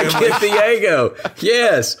They ought to get Diego.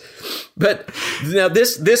 Yes. But now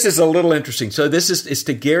this is a little interesting. So this is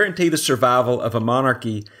to guarantee the survival of a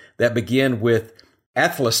monarchy that began with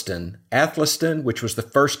Athelstan, which was the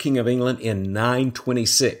first king of England in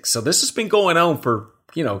 926. So this has been going on for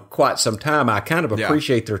quite some time. I kind of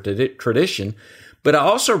appreciate their tradition, but I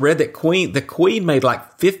also read that the Queen made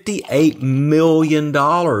like $58 million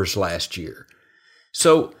last year.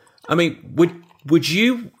 So, I mean, would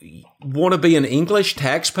you want to be an English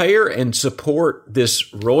taxpayer and support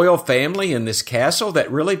this royal family in this castle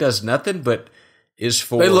that really does nothing but is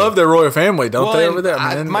for... They love their royal family, don't they, over there?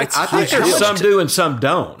 I think there's some do and some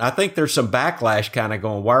don't. I think there's some backlash kind of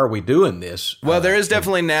going, why are we doing this? Well, there is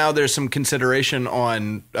definitely now there's some consideration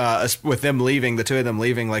on with them leaving, the two of them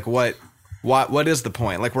leaving, like what is the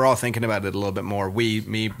point? Like we're all thinking about it a little bit more.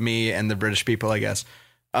 Me and the British people, I guess.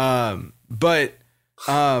 But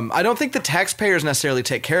I don't think the taxpayers necessarily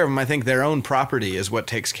take care of them. I think their own property is what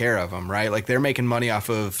takes care of them, right? Like they're making money off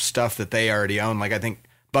of stuff that they already own. Like I think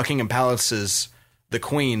Buckingham Palace is the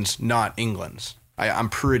Queen's, not England's. I'm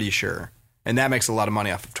pretty sure. And that makes a lot of money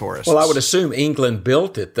off of tourists. Well, I would assume England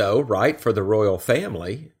built it, though, right, for the royal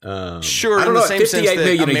family. Sure, I don't know, in the same sense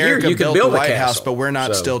that America built the White House, but we're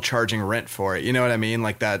not still charging rent for it. You know what I mean?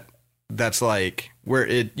 Like that's like where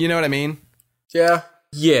it. You know what I mean? Yeah.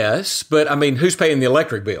 Yes, but I mean, who's paying the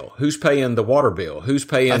electric bill? Who's paying the water bill? Who's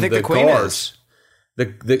paying the Queen guards? Out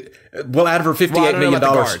of her $58 million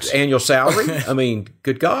annual salary. I mean,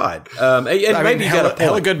 good God. Maybe you got a point.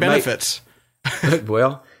 Hella good benefits.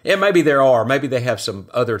 Well, yeah, maybe there are. Maybe they have some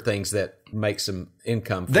other things that make some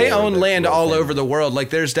income. They own land all over the world. Like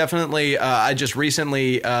there's definitely, I just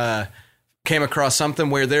recently came across something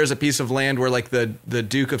where there's a piece of land where like the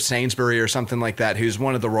Duke of Sainsbury or something like that, who's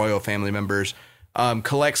one of the royal family members,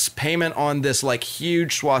 collects payment on this like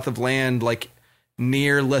huge swath of land, like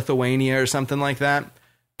near Lithuania or something like that.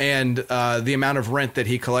 And the amount of rent that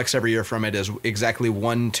he collects every year from it is exactly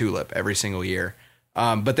one tulip every single year.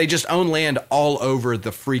 But they just own land all over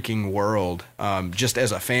the freaking world, just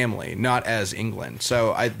as a family, not as England.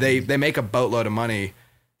 So they make a boatload of money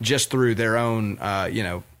just through their own,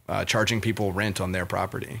 charging people rent on their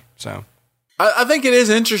property. So I think it is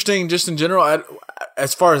interesting just in general.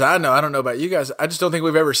 As far as I know, I don't know about you guys. I just don't think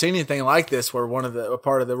we've ever seen anything like this where a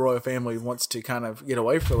part of the royal family wants to kind of get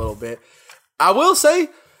away for a little bit. I will say,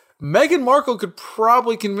 Meghan Markle could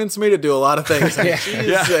probably convince me to do a lot of things.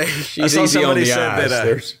 She's easy on the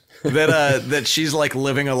eyes. That she's like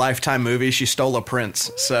living a Lifetime movie. She stole a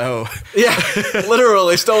prince. So yeah,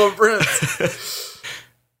 literally stole a prince.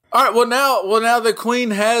 All right. Now the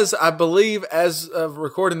Queen has, I believe, as of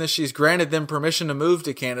recording this, she's granted them permission to move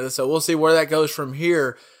to Canada. So we'll see where that goes from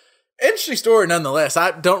here. Interesting story, nonetheless. I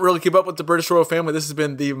don't really keep up with the British royal family. This has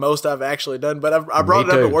been the most I've actually done, but I brought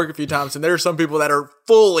it up at work a few times, and there are some people that are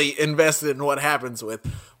fully invested in what happens with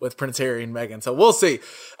Prince Harry and Meghan. So we'll see.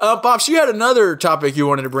 Pops, you had another topic you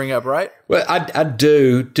wanted to bring up, right? Well, I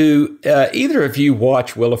do. Do either of you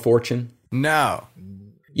watch Wheel of Fortune? No.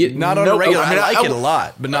 Not on a regular. I like it a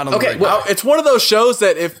lot, but not on the regular. Well, it's one of those shows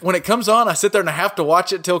that when it comes on, I sit there and I have to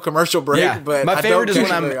watch it till commercial break. Yeah. But my favorite is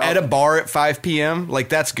when I'm often at a bar at 5 p.m. Like,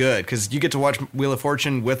 that's good because you get to watch Wheel of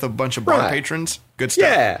Fortune with a bunch of bar patrons. Good stuff.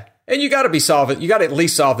 Yeah. And you got to be solving. You got to at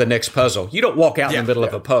least solve the next puzzle. You don't walk out in the middle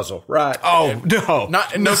of a puzzle, right? Oh, no.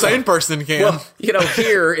 No sane person can. Well,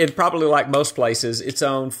 here in probably like most places, it's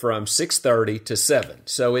on from 6:30 to 7.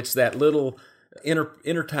 So it's that little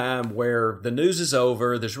inner time where the news is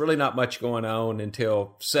over. There's really not much going on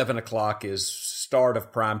until 7 o'clock is start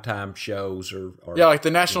of primetime shows or like the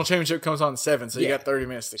national championship comes on at 7, so you got 30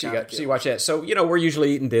 minutes to so you watch that. So we're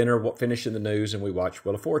usually eating dinner, finishing the news, and we watch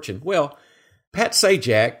Wheel of Fortune. Well, Pat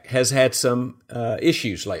Sajak has had some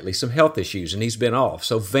issues lately, some health issues, and he's been off.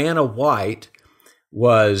 So Vanna White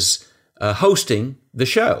was hosting the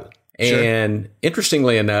show. Sure. And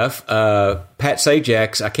interestingly enough, Pat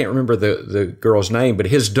Sajak's, I can't remember the girl's name, but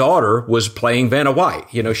his daughter was playing Vanna White.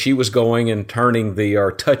 She was going and turning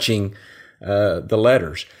touching the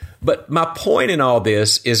letters. But my point in all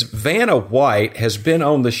this is Vanna White has been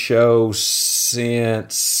on the show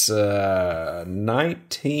since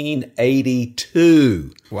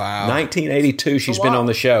 1982. Wow. 1982 she's been on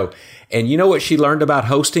the show. And you know what she learned about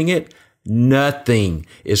hosting it? Nothing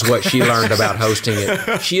is what she learned about hosting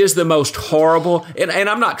it. She is the most horrible, and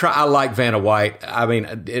I'm not trying. I like Vanna White. I mean,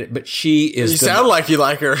 but she is. You sound like you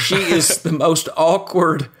like her. She is the most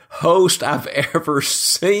awkward host I've ever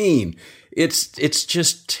seen. It's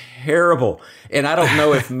just terrible. And I don't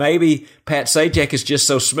know if maybe Pat Sajak is just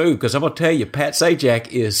so smooth, because I'm going to tell you, Pat Sajak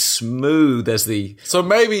is smooth as the. So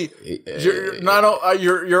maybe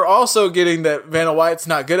you're also getting that Vanna White's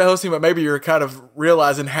not good at hosting, but maybe you're kind of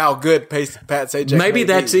realizing how good Pat Sajak. Maybe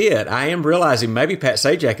that's it. I am realizing maybe Pat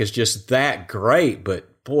Sajak is just that great,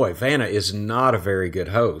 but boy, Vanna is not a very good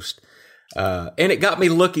host. And it got me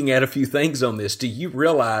looking at a few things on this. Do you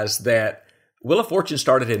realize that Wheel of Fortune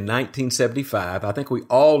started in 1975? I think we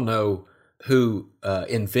all know who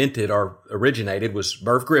invented or originated was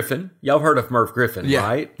Merv Griffin. Y'all heard of Merv Griffin,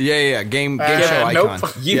 right? Yeah. Game show icon. Nope.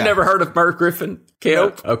 You've never heard of Merv Griffin, Kev?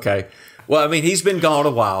 Nope. Okay. Well, I mean, he's been gone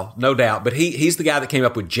a while, no doubt, but he's the guy that came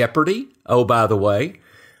up with Jeopardy. Oh, by the way,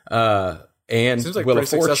 and seems like Wheel a of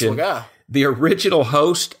pretty successful Fortune. guy. The original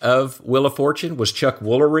host of Wheel of Fortune was Chuck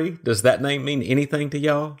Woolery. Does that name mean anything to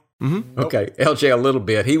y'all? Mm-hmm. Okay, LJ a little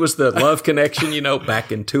bit. He was the love connection,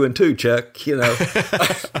 back in 2 and 2, Chuck,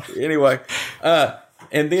 Anyway,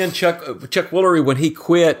 and then Chuck Woolery, when he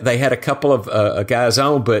quit, they had a couple of guys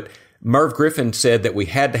on, but Merv Griffin said that we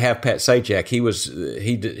had to have Pat Sajak. He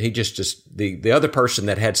just the other person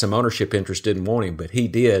that had some ownership interest didn't want him, but he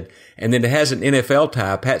did. And then it has an NFL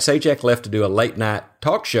tie. Pat Sajak left to do a late night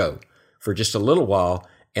talk show for just a little while,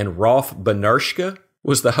 and Rolf Benershka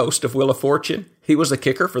was the host of Wheel of Fortune. He was the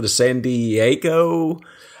kicker for the San Diego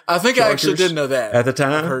I think Chargers I actually did know that at the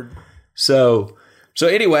time. So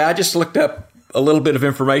anyway, I just looked up a little bit of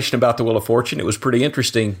information about the Wheel of Fortune. It was pretty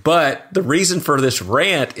interesting. But the reason for this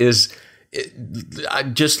rant is I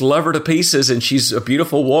just love her to pieces, and she's a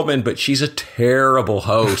beautiful woman, but she's a terrible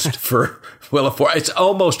host for Wheel of Fortune. It's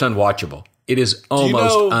almost unwatchable. It is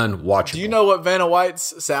almost unwatchable. Do you know what Vanna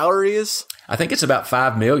White's salary is? I think it's about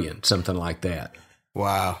 $5 million, something like that.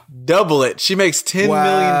 Wow. Double it. She makes $10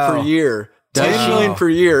 million per year. $10 million per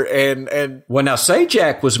year. And well, now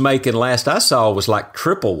Sajak was making, last I saw, was like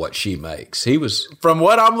triple what she makes. He was. From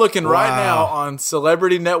what I'm looking right now on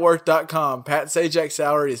CelebrityNetwork.com, Pat Sajak's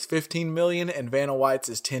salary is $15 million and Vanna White's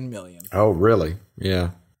is $10 million. Oh, really?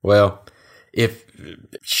 Yeah. Well, if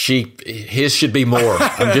his should be more.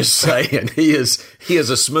 I'm just saying, he is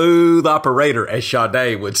a smooth operator, as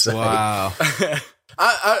Sade would say. Wow.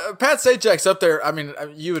 Pat Sajak's up there. I mean,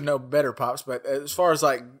 you would know better, Pops, but as far as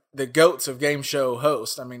like the goats of game show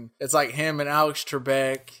hosts, I mean, it's like him and Alex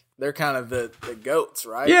Trebek. They're kind of the goats,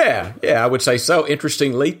 right? Yeah, I would say so.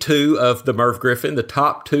 Interestingly, 2 of the Merv Griffin, the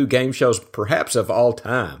top 2 game shows perhaps of all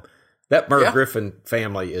time. That Merv Griffin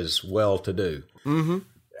family is well to do. Mm-hmm.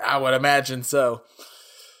 I would imagine so.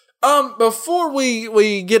 Before we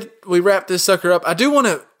wrap this sucker up,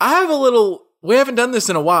 we haven't done this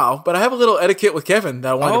in a while, but I have a little etiquette with Kevin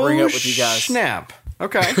that I wanted to bring up with you guys. Snap.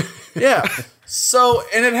 Okay. Yeah. So,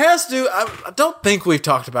 and it has to, I don't think we've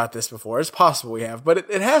talked about this before. It's possible we have, but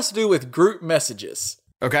it has to do with group messages.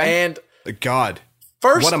 Okay. And God,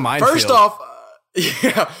 what a minefield.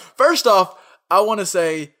 First off, I want to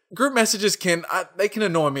say group messages can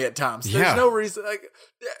annoy me at times. There's no reason.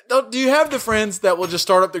 Do you have the friends that will just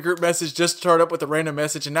start up the group message, just start up with a random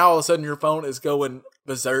message, and now all of a sudden your phone is going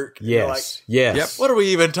berserk? Yes. Yes. Yep. What are we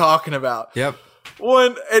even talking about? Yep.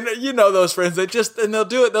 And you know those friends, they'll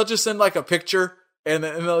do it. They'll just send like a picture and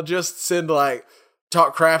they'll just send like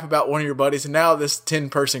talk crap about one of your buddies. And now this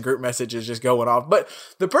 10-person group message is just going off. But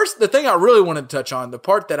the thing I really wanted to touch on, the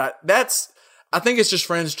part that I think it's just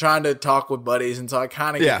friends trying to talk with buddies. And so I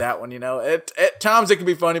kind of get that one, at times it can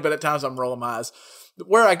be funny, but at times I'm rolling my eyes.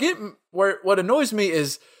 What annoys me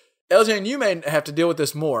is, LJ, and you may have to deal with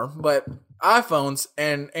this more, but iPhones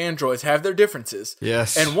and Androids have their differences.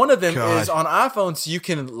 Yes. And one of them is on iPhones, you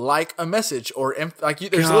can like a message or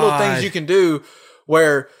there's little things you can do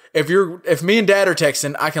where if me and Dad are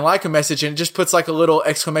texting, I can like a message and it just puts like a little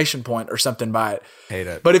exclamation point or something by it. Hate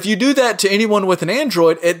it. But if you do that to anyone with an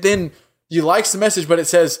Android, then you likes the message, but it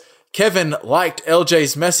says Kevin liked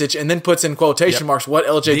LJ's message and then puts in quotation marks what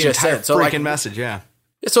LJ just said. So freaking message, yeah.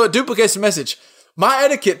 So it duplicates the message. My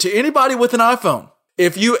etiquette to anybody with an iPhone: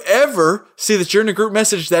 if you ever see that you're in a group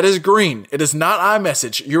message that is green, it is not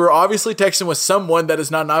iMessage. You are obviously texting with someone that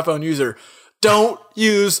is not an iPhone user. Don't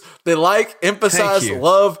use the like, emphasize,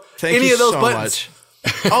 love, any of those buttons.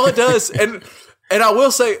 All it does, and I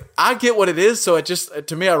will say, I get what it is. So it just,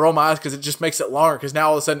 to me, I roll my eyes because it just makes it longer. Because now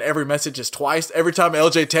all of a sudden every message is twice. Every time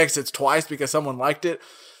LJ texts, it's twice because someone liked it.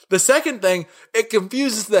 The second thing, it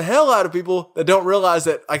confuses the hell out of people that don't realize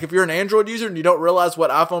that, like, if you're an Android user and you don't realize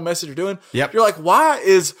what iPhone message you're doing, you're like, why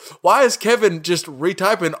is Kevin just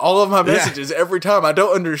retyping all of my messages every time? I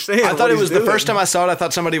don't understand. I thought it was the first time I saw it, I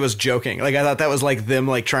thought somebody was joking. Like, I thought that was like them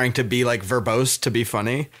like trying to be like verbose to be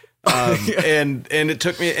funny. And it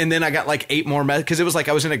took me, and then I got like 8 more because it was like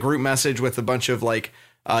I was in a group message with a bunch of like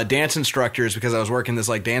dance instructors because I was working this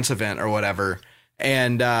like dance event or whatever.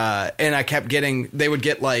 And I kept getting, they would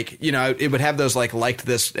get like, it would have those like liked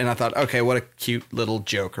this. And I thought, okay, what a cute little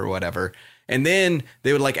joke or whatever. And then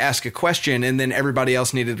they would like ask a question and then everybody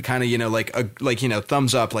else needed to kind of,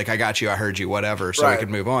 thumbs up, like I got you, I heard you, whatever. So I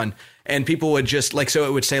could move on. And people would just like, so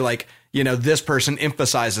it would say like, this person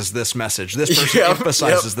emphasizes this message. This person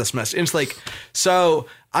emphasizes this message. And it's like, so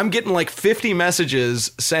I'm getting like 50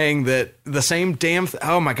 messages saying that the same damn,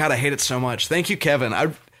 oh my God, I hate it so much. Thank you, Kevin.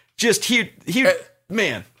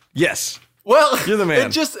 Man, yes. Well, you're the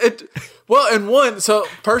man. So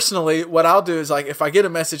personally, what I'll do is like, if I get a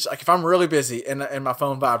message, like if I'm really busy and my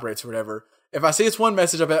phone vibrates or whatever, if I see it's one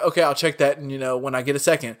message, I'll be like, okay, I'll check that. And when I get a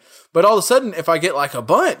second, but all of a sudden, if I get like a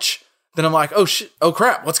bunch, then I'm like, oh shit, oh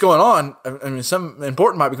crap, what's going on? I mean, something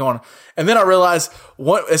important might be going on. And then I realize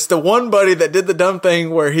it's the one buddy that did the dumb thing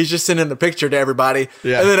where he's just sending a picture to everybody.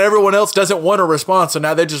 Yeah. And then everyone else doesn't want a response. So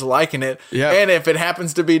now they're just liking it. Yeah. And if it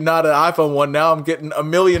happens to be not an iPhone one, now I'm getting a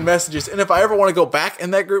million messages. And if I ever want to go back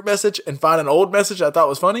in that group message and find an old message I thought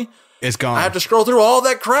was funny, it's gone. I have to scroll through all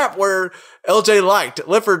that crap where LJ liked,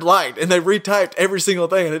 Lifford liked, and they retyped every single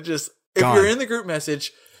thing. And it just, if you're in the group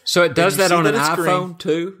message. So it does that on an iPhone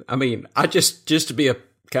too? I mean, I just to be a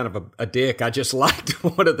kind of a dick, I just liked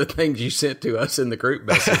one of the things you sent to us in the group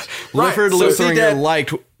message. Lifford Lutheringer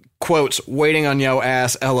liked, quotes, waiting on yo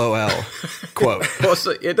ass, LOL, quote. Well,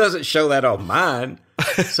 so it doesn't show that on mine.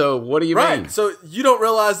 So what do you mean? Right. So you don't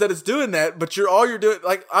realize that it's doing that, but you're doing,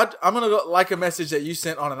 like, I'm going to go like a message that you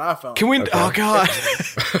sent on an iPhone. Can we, oh God.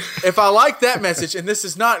 If I like that message, and this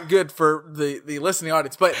is not good for the listening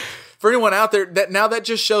audience, but for anyone out there, that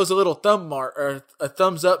just shows a little thumb mark or a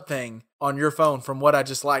thumbs up thing on your phone from what I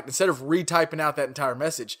just liked, instead of retyping out that entire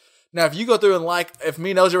message. Now, if you go through and if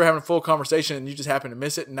me and LJ were having a full conversation and you just happen to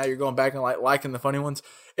miss it, and now you're going back and liking the funny ones,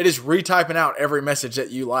 it is retyping out every message that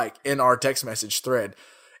you like in our text message thread.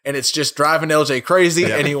 And it's just driving LJ crazy,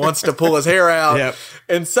 and he wants to pull his hair out. Yep.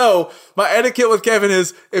 And so my etiquette with Kevin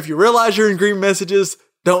is, if you realize you're in green messages,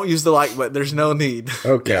 don't use the like button. There's no need.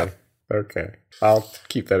 Okay. Okay. I'll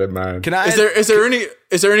keep that in mind. Is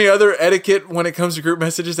there any other etiquette when it comes to group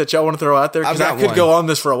messages that y'all want to throw out there? Because I could go on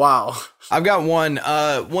this for a while. I've got one.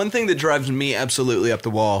 One thing that drives me absolutely up the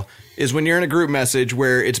wall is when you're in a group message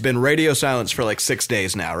where it's been radio silence for like 6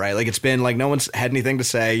 days now, right? Like it's been like no one's had anything to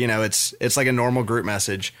say. It's like a normal group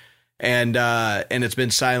message, and it's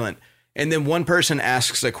been silent. And then one person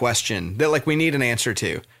asks a question that like we need an answer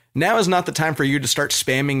to. now is not the time for you to start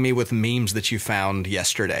spamming me with memes that you found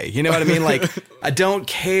yesterday. You know what I mean? Like, I don't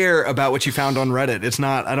care about what you found on Reddit. It's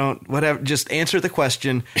not, I don't, whatever, just answer the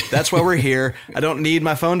question. That's why we're here. I don't need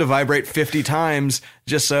my phone to vibrate 50 times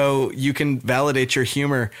just so you can validate your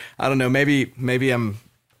humor. I don't know. Maybe I'm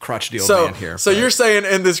crotchety old man here. So you're saying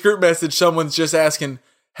in this group message, someone's just asking,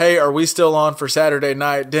 hey, are we still on for Saturday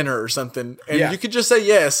night dinner or something? And you could just say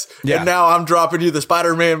yes. Yeah. And now I'm dropping you the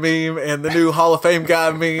Spider-Man meme and the new Hall of Fame guy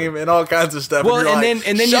meme and all kinds of stuff. Well, and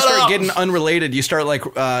then you start getting unrelated. You start like,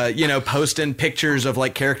 posting pictures of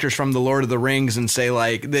like characters from the Lord of the Rings and say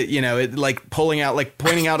like that, like pointing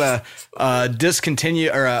out a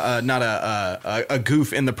discontinue or a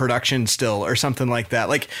goof in the production still or something like that.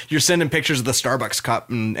 Like you're sending pictures of the Starbucks cup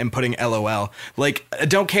and putting LOL. Like I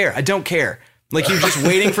don't care. Like you're just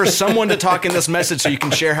waiting for someone to talk in this message so you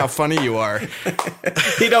can share how funny you are.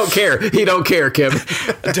 He don't care, Kim.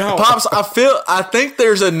 Don't. Pops, I think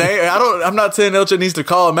there's a name. I'm not saying LJ needs to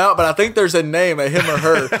call him out, but I think there's a name, a him or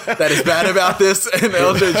her, that is bad about this, and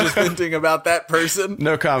LJ's just venting about that person.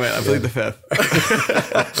 No comment. I plead the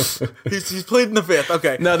fifth. He's pleading the fifth.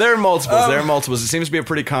 Okay. No, there are multiples. It seems to be a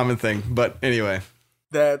pretty common thing, but anyway.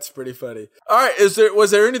 That's pretty funny. All right,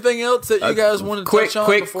 was there anything else that you guys wanted to touch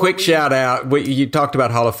on? Quick shout out. You talked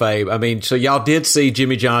about Hall of Fame. I mean, so y'all did see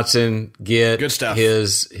Jimmy Johnson get good stuff.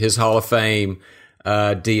 his Hall of Fame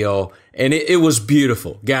deal, and it was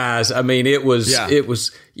beautiful, guys. I mean, it was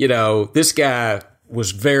this guy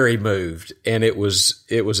was very moved, and it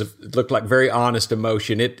looked like very honest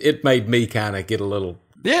emotion. It made me kind of get a little.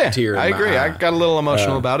 Yeah, tear in I agree. my eye. I got a little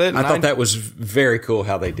emotional about it. I thought that was very cool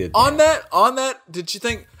how they did that. On that, did you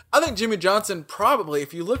think? I think Jimmy Johnson probably,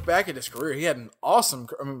 if you look back at his career, he had an awesome.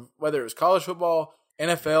 I mean, whether it was college football,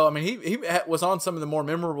 NFL. I mean, he was on some of the more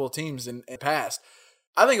memorable teams in the past.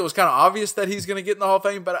 I think it was kind of obvious that he's going to get in the Hall of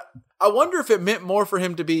Fame, but I wonder if it meant more for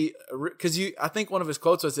him to be, because I think one of his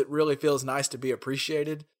quotes was, "It really feels nice to be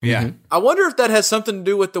appreciated." Yeah. Mm-hmm. I wonder if that has something to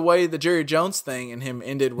do with the way the Jerry Jones thing and him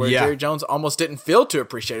ended, where Jerry Jones almost didn't feel to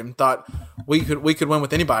appreciate him, thought we could win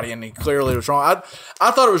with anybody, and he clearly was wrong.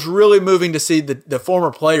 I thought it was really moving to see the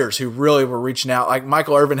former players who really were reaching out. Like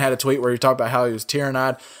Michael Irvin had a tweet where he talked about how he was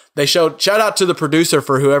teary-eyed. They showed, shout out to the producer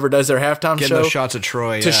for whoever does their halftime Getting show. Those shots of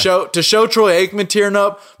Troy. To show Troy Aikman tearing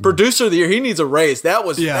up. Producer of the year, he needs a raise. That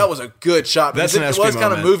was a good shot. That's an it was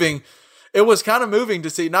kind of moving. It was kind of moving to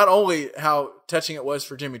see not only how touching it was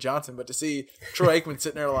for Jimmy Johnson, but to see Troy Aikman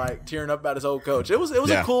sitting there like tearing up about his old coach. It was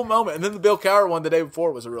a cool moment. And then the Bill Cowher one the day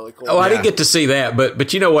before was a really cool. Oh, I didn't get to see that,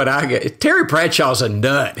 but you know what I get? Terry Bradshaw's a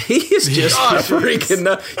nut. He is just a freaking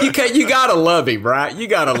nut. You gotta love him, right? You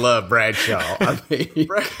gotta love Bradshaw. I mean,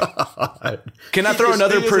 God. Can I throw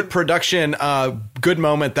another production good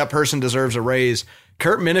moment? That person deserves a raise.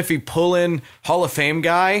 Kurt Menefee pulling Hall of Fame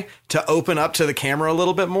guy to open up to the camera a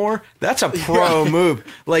little bit more. That's a pro move.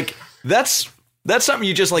 Like that's something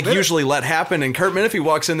you just usually let happen. And Kurt Menefee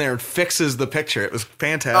walks in there and fixes the picture. It was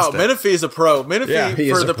fantastic. Oh, Menefee's a pro. Menefee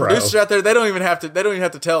for the producers out there, they don't even have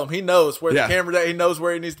to tell him. He knows where the camera's at. He knows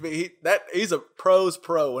where he needs to be. He's a pro's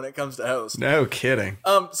pro when it comes to host. No kidding.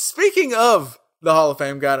 Speaking of the Hall of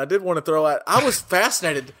Fame guy, and I did want to throw out, I was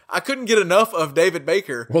fascinated. I couldn't get enough of David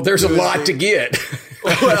Baker. Well, there's a lot to get.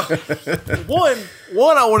 Well,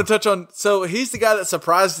 one I want to touch on. So he's the guy that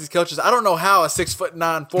surprises his coaches. I don't know how a 6'9",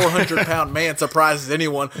 400-pound man surprises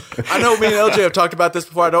anyone. I know me and LJ have talked about this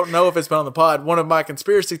before. I don't know if it's been on the pod. One of my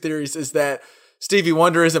conspiracy theories is that Stevie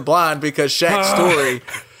Wonder isn't blind because Shaq's story.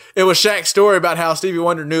 It was Shaq's story about how Stevie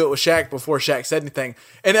Wonder knew it was Shaq before Shaq said anything.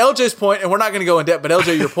 And LJ's point, and we're not going to go in depth, but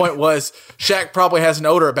LJ, your point was Shaq probably has an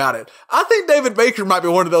odor about it. I think David Baker might be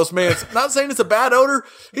one of those men. Not saying it's a bad odor.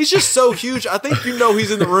 He's just so huge. I think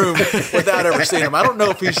he's in the room without ever seeing him. I don't know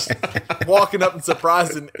if he's walking up and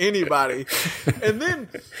surprising anybody. And then,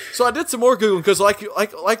 so I did some more Googling because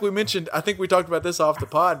like we mentioned, I think we talked about this off the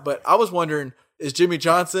pod, but I was wondering, is Jimmy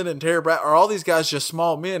Johnson and Terry Brad, are all these guys just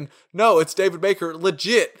small men? No, it's David Baker.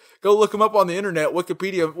 Legit. Go look him up on the internet.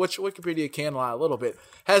 Wikipedia, which Wikipedia can lie a little bit,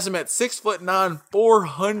 has him at 6'9",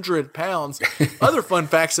 400 pounds. Other fun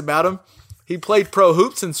facts about him. He played pro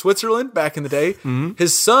hoops in Switzerland back in the day. Mm-hmm.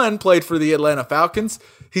 His son played for the Atlanta Falcons.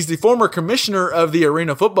 He's the former commissioner of the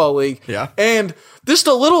Arena Football League. Yeah. And just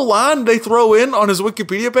a little line they throw in on his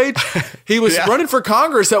Wikipedia page. He was running for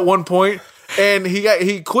Congress at one point. And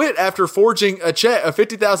he quit after forging a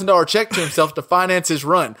 $50,000 check to himself to finance his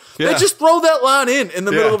run. Yeah. They just throw that line in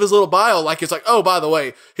the middle of his little bio, like it's like, oh, by the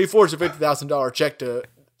way, he forged a $50,000 check to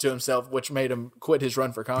himself, which made him quit his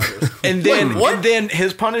run for Congress. And then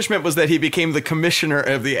his punishment was that he became the commissioner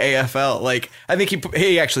of the AFL. Like, I think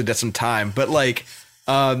he actually did some time, but like,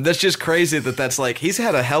 That's just crazy that's like, he's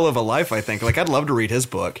had a hell of a life, I think. Like, I'd love to read his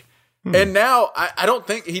book. And now, I don't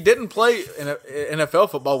think he didn't play in NFL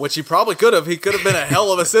football, which he probably could have. He could have been a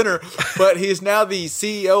hell of a center, but he's now the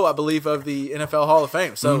CEO, I believe, of the NFL Hall of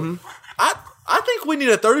Fame. So I think we need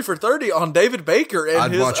a 30 for 30 on David Baker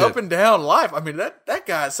and his up and down life. I mean, that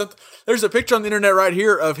guy is something. There's a picture on the internet right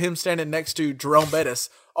here of him standing next to Jerome Bettis,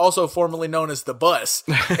 also formerly known as the Bus,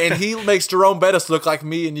 and he makes Jerome Bettis look like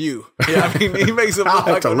me and you. Yeah, I mean, he makes him look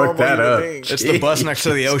like a normal human being. It's the bus next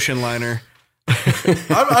to the ocean liner.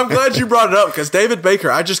 I'm glad you brought it up because David Baker,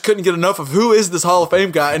 I just couldn't get enough of who is this Hall of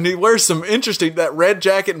Fame guy, and he wears some interesting, that red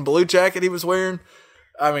jacket and blue jacket he was wearing.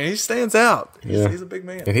 I mean, he stands out. He's a big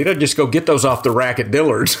man. And he doesn't just go get those off the rack at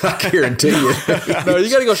Dillard's, I guarantee you. No,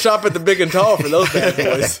 you got to go shop at the Big and Tall for those bad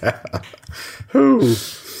boys.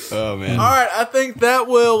 Oh, man. All right, I think that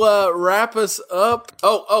will wrap us up.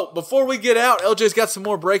 Oh, before we get out, LJ's got some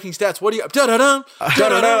more breaking stats. What do you...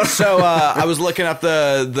 Da-da-da. So I was looking up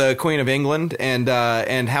the Queen of England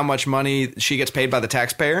and how much money she gets paid by the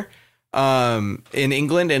taxpayer in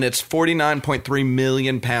England, and it's 49.3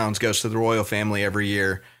 million pounds goes to the royal family every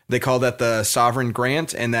year. They call that the sovereign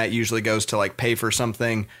grant, and that usually goes to like pay for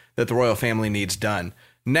something that the royal family needs done.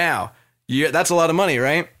 Now, that's a lot of money,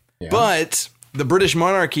 right? Yeah. But the British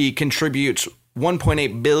monarchy contributes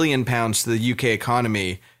 1.8 billion pounds to the UK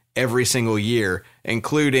economy every single year,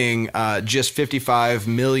 including just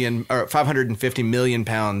 550 million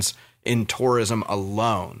pounds in tourism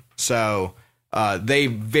alone. So they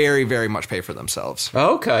very, very much pay for themselves.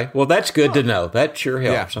 Okay. Well, that's good to know. That sure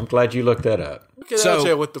helps. Yeah. I'm glad you looked that up. Look at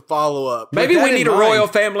LJ with the follow-up. Maybe we need a royal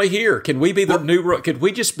family here. Can we be the could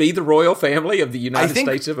we just be the royal family of the United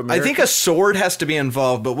States of America? I think a sword has to be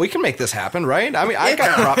involved, but we can make this happen, right? I mean, I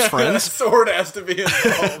got props friends. A sword has to be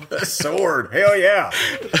involved. A sword. Hell yeah.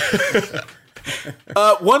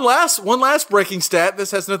 One last breaking stat. This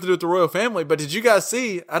has nothing to do with the royal family, but did you guys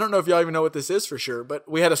see, I don't know if y'all even know what this is for sure, but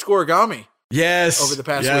we had a scoregami. Yes. Over the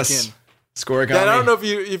past weekend. Scoregami. I don't know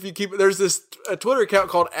if you keep. There's this a Twitter account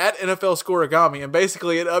called @NFL Scoregami, and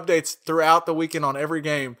basically it updates throughout the weekend on every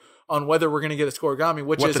game on whether we're going to get a scoregami,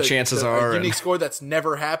 which what is the chances are, a unique score that's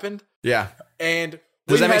never happened. Yeah. And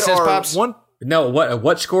does that make sense, Pops? No.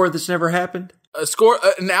 What score that's never happened?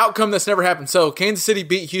 An outcome that's never happened. So Kansas City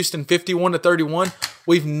beat Houston 51-31.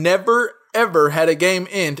 We've never ever had a game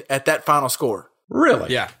end at that final score.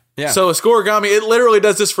 Really? Yeah. Yeah. So a scoregami, it literally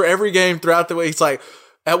does this for every game throughout the week. It's like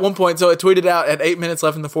at one point, so it tweeted out at 8 minutes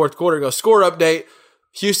left in the fourth quarter, it goes, score update,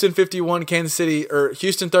 Houston 51,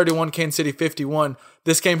 Houston 31, Kansas City 51.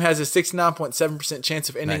 This game has a 69.7% chance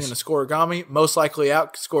of ending in a scoregami. Most likely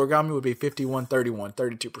out scoregami would be 51-31,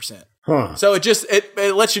 32%. Huh. So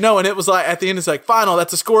it lets you know, and it was like at the end, it's like final,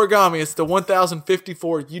 that's a scoregami. It's the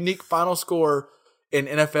 1,054 unique final score in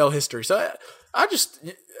NFL history. So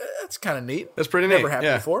that's kind of neat. That's pretty neat. Never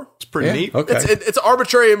happened before. It's pretty neat. Okay. It's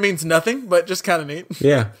arbitrary. It means nothing, but just kind of neat.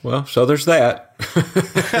 Yeah. Well, so there's that.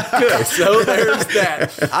 Good. So there's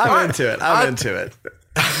that. I'm into it.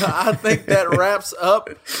 I think that wraps up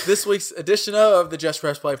this week's edition of the Just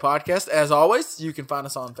Press Play podcast. As always, you can find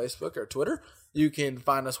us on Facebook or Twitter. You can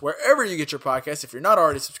find us wherever you get your podcast. If you're not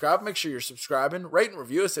already subscribed, make sure you're subscribing. Rate and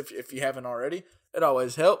review us if you haven't already. It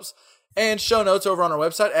always helps. And show notes over on our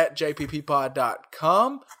website at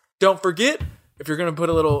jpppod.com. Don't forget, if you're going to put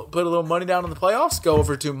a little money down on the playoffs, go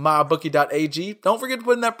over to mybookie.ag. Don't forget to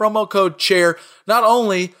put in that promo code CHAIR. Not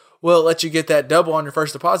only will it let you get that double on your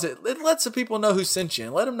first deposit, it lets the people know who sent you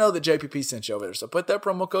and let them know that JPP sent you over there. So put that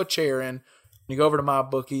promo code CHAIR in. You go over to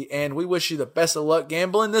MyBookie, and we wish you the best of luck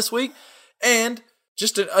gambling this week. And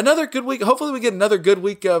just another good week. Hopefully we get another good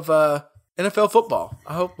week of NFL football.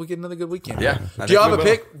 I hope we get another good weekend. Yeah. Do y'all have a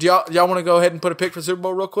pick? Do y'all want to go ahead and put a pick for the Super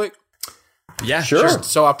Bowl real quick? Yeah, sure.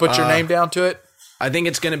 So I put your name down to it. I think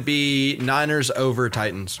it's going to be Niners over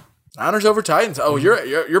Titans. Niners over Titans. Oh,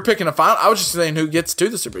 you're picking the final. I was just saying who gets to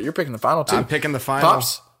the Super Bowl. You're picking the final too. I'm picking the final.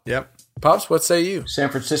 Pops. Yep. Pops, what say you? San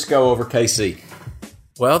Francisco over KC.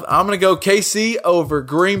 Well, I'm going to go KC over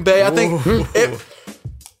Green Bay. I think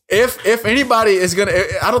if anybody is going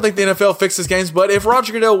to, I don't think the NFL fixes games, but if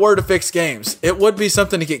Roger Goodell were to fix games, it would be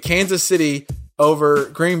something to get Kansas City over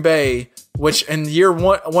Green Bay, which in year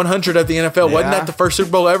 100 of the NFL, wasn't that the first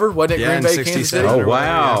Super Bowl ever? Wasn't it Green Bay, Kansas City? Oh,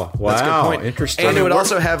 wow. That's a good point. Interesting. And it would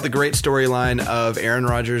also have the great storyline of Aaron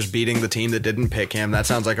Rodgers beating the team that didn't pick him. That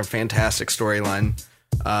sounds like a fantastic storyline.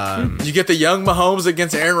 You get the young Mahomes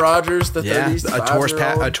against Aaron Rodgers, the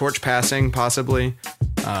 35-year-old. A torch passing, possibly.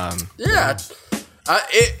 Yeah.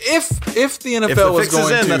 If the NFL If the was fix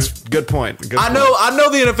going is in, to, that's good point. Good I point. know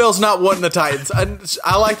the NFL's not wanting the Titans.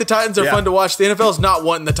 I like the Titans; they're Yeah. fun to watch. The NFL's not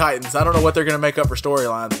wanting the Titans. I don't know what they're going to make up for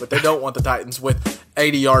storylines, but they don't want the Titans with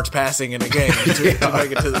 80 yards passing in a game to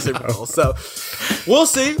make it to the Super Bowl. So we'll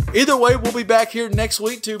see. Either way, we'll be back here next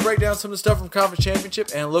week to break down some of the stuff from Conference Championship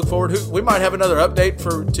and look forward. We might have another update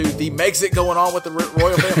to the Megxit going on with the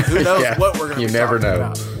Royal Family. Who knows Yeah. what we're going to be never talking know.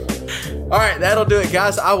 about. All right, that'll do it,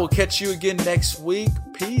 guys. I will catch you again next week.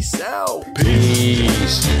 Peace out.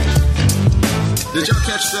 Peace. Did y'all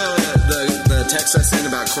catch the text I sent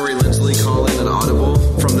about Corey Linsley calling an audible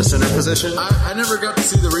from the center position? I never got to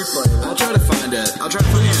see the replay. I'll try to find it. What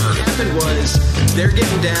happened was they're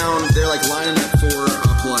getting down. They're like lining up for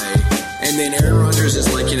a play. And then Aaron Rodgers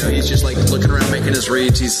is like, he's just like looking around making his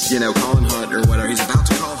reads. He's, calling Hunt or whatever. He's about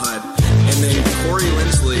to call Hunt. And then Corey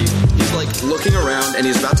Linsley, he's like looking around and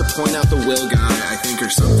he's about to point out the Will guy, I think, or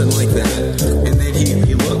something like that. And then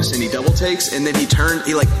he looks and he double takes and then he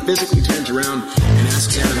like physically turns around and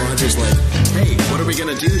asks Aaron Rodgers like, hey, what are we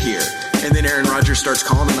going to do here? And then Aaron Rodgers starts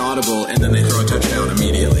calling an audible and then they throw a touchdown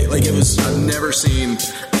immediately. Like I've never seen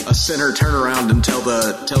a center turn around and tell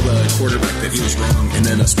the quarterback that he was wrong, and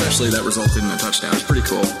then especially that resulted in a touchdown. It's pretty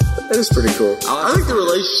cool. That is pretty cool. I think the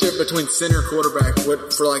relationship between center and quarterback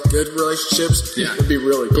for like good relationships would be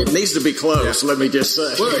really cool. It needs to be close, let me just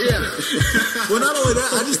say. Well, yeah. Well, not only that,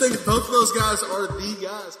 I just think both of those guys are the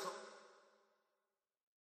guys.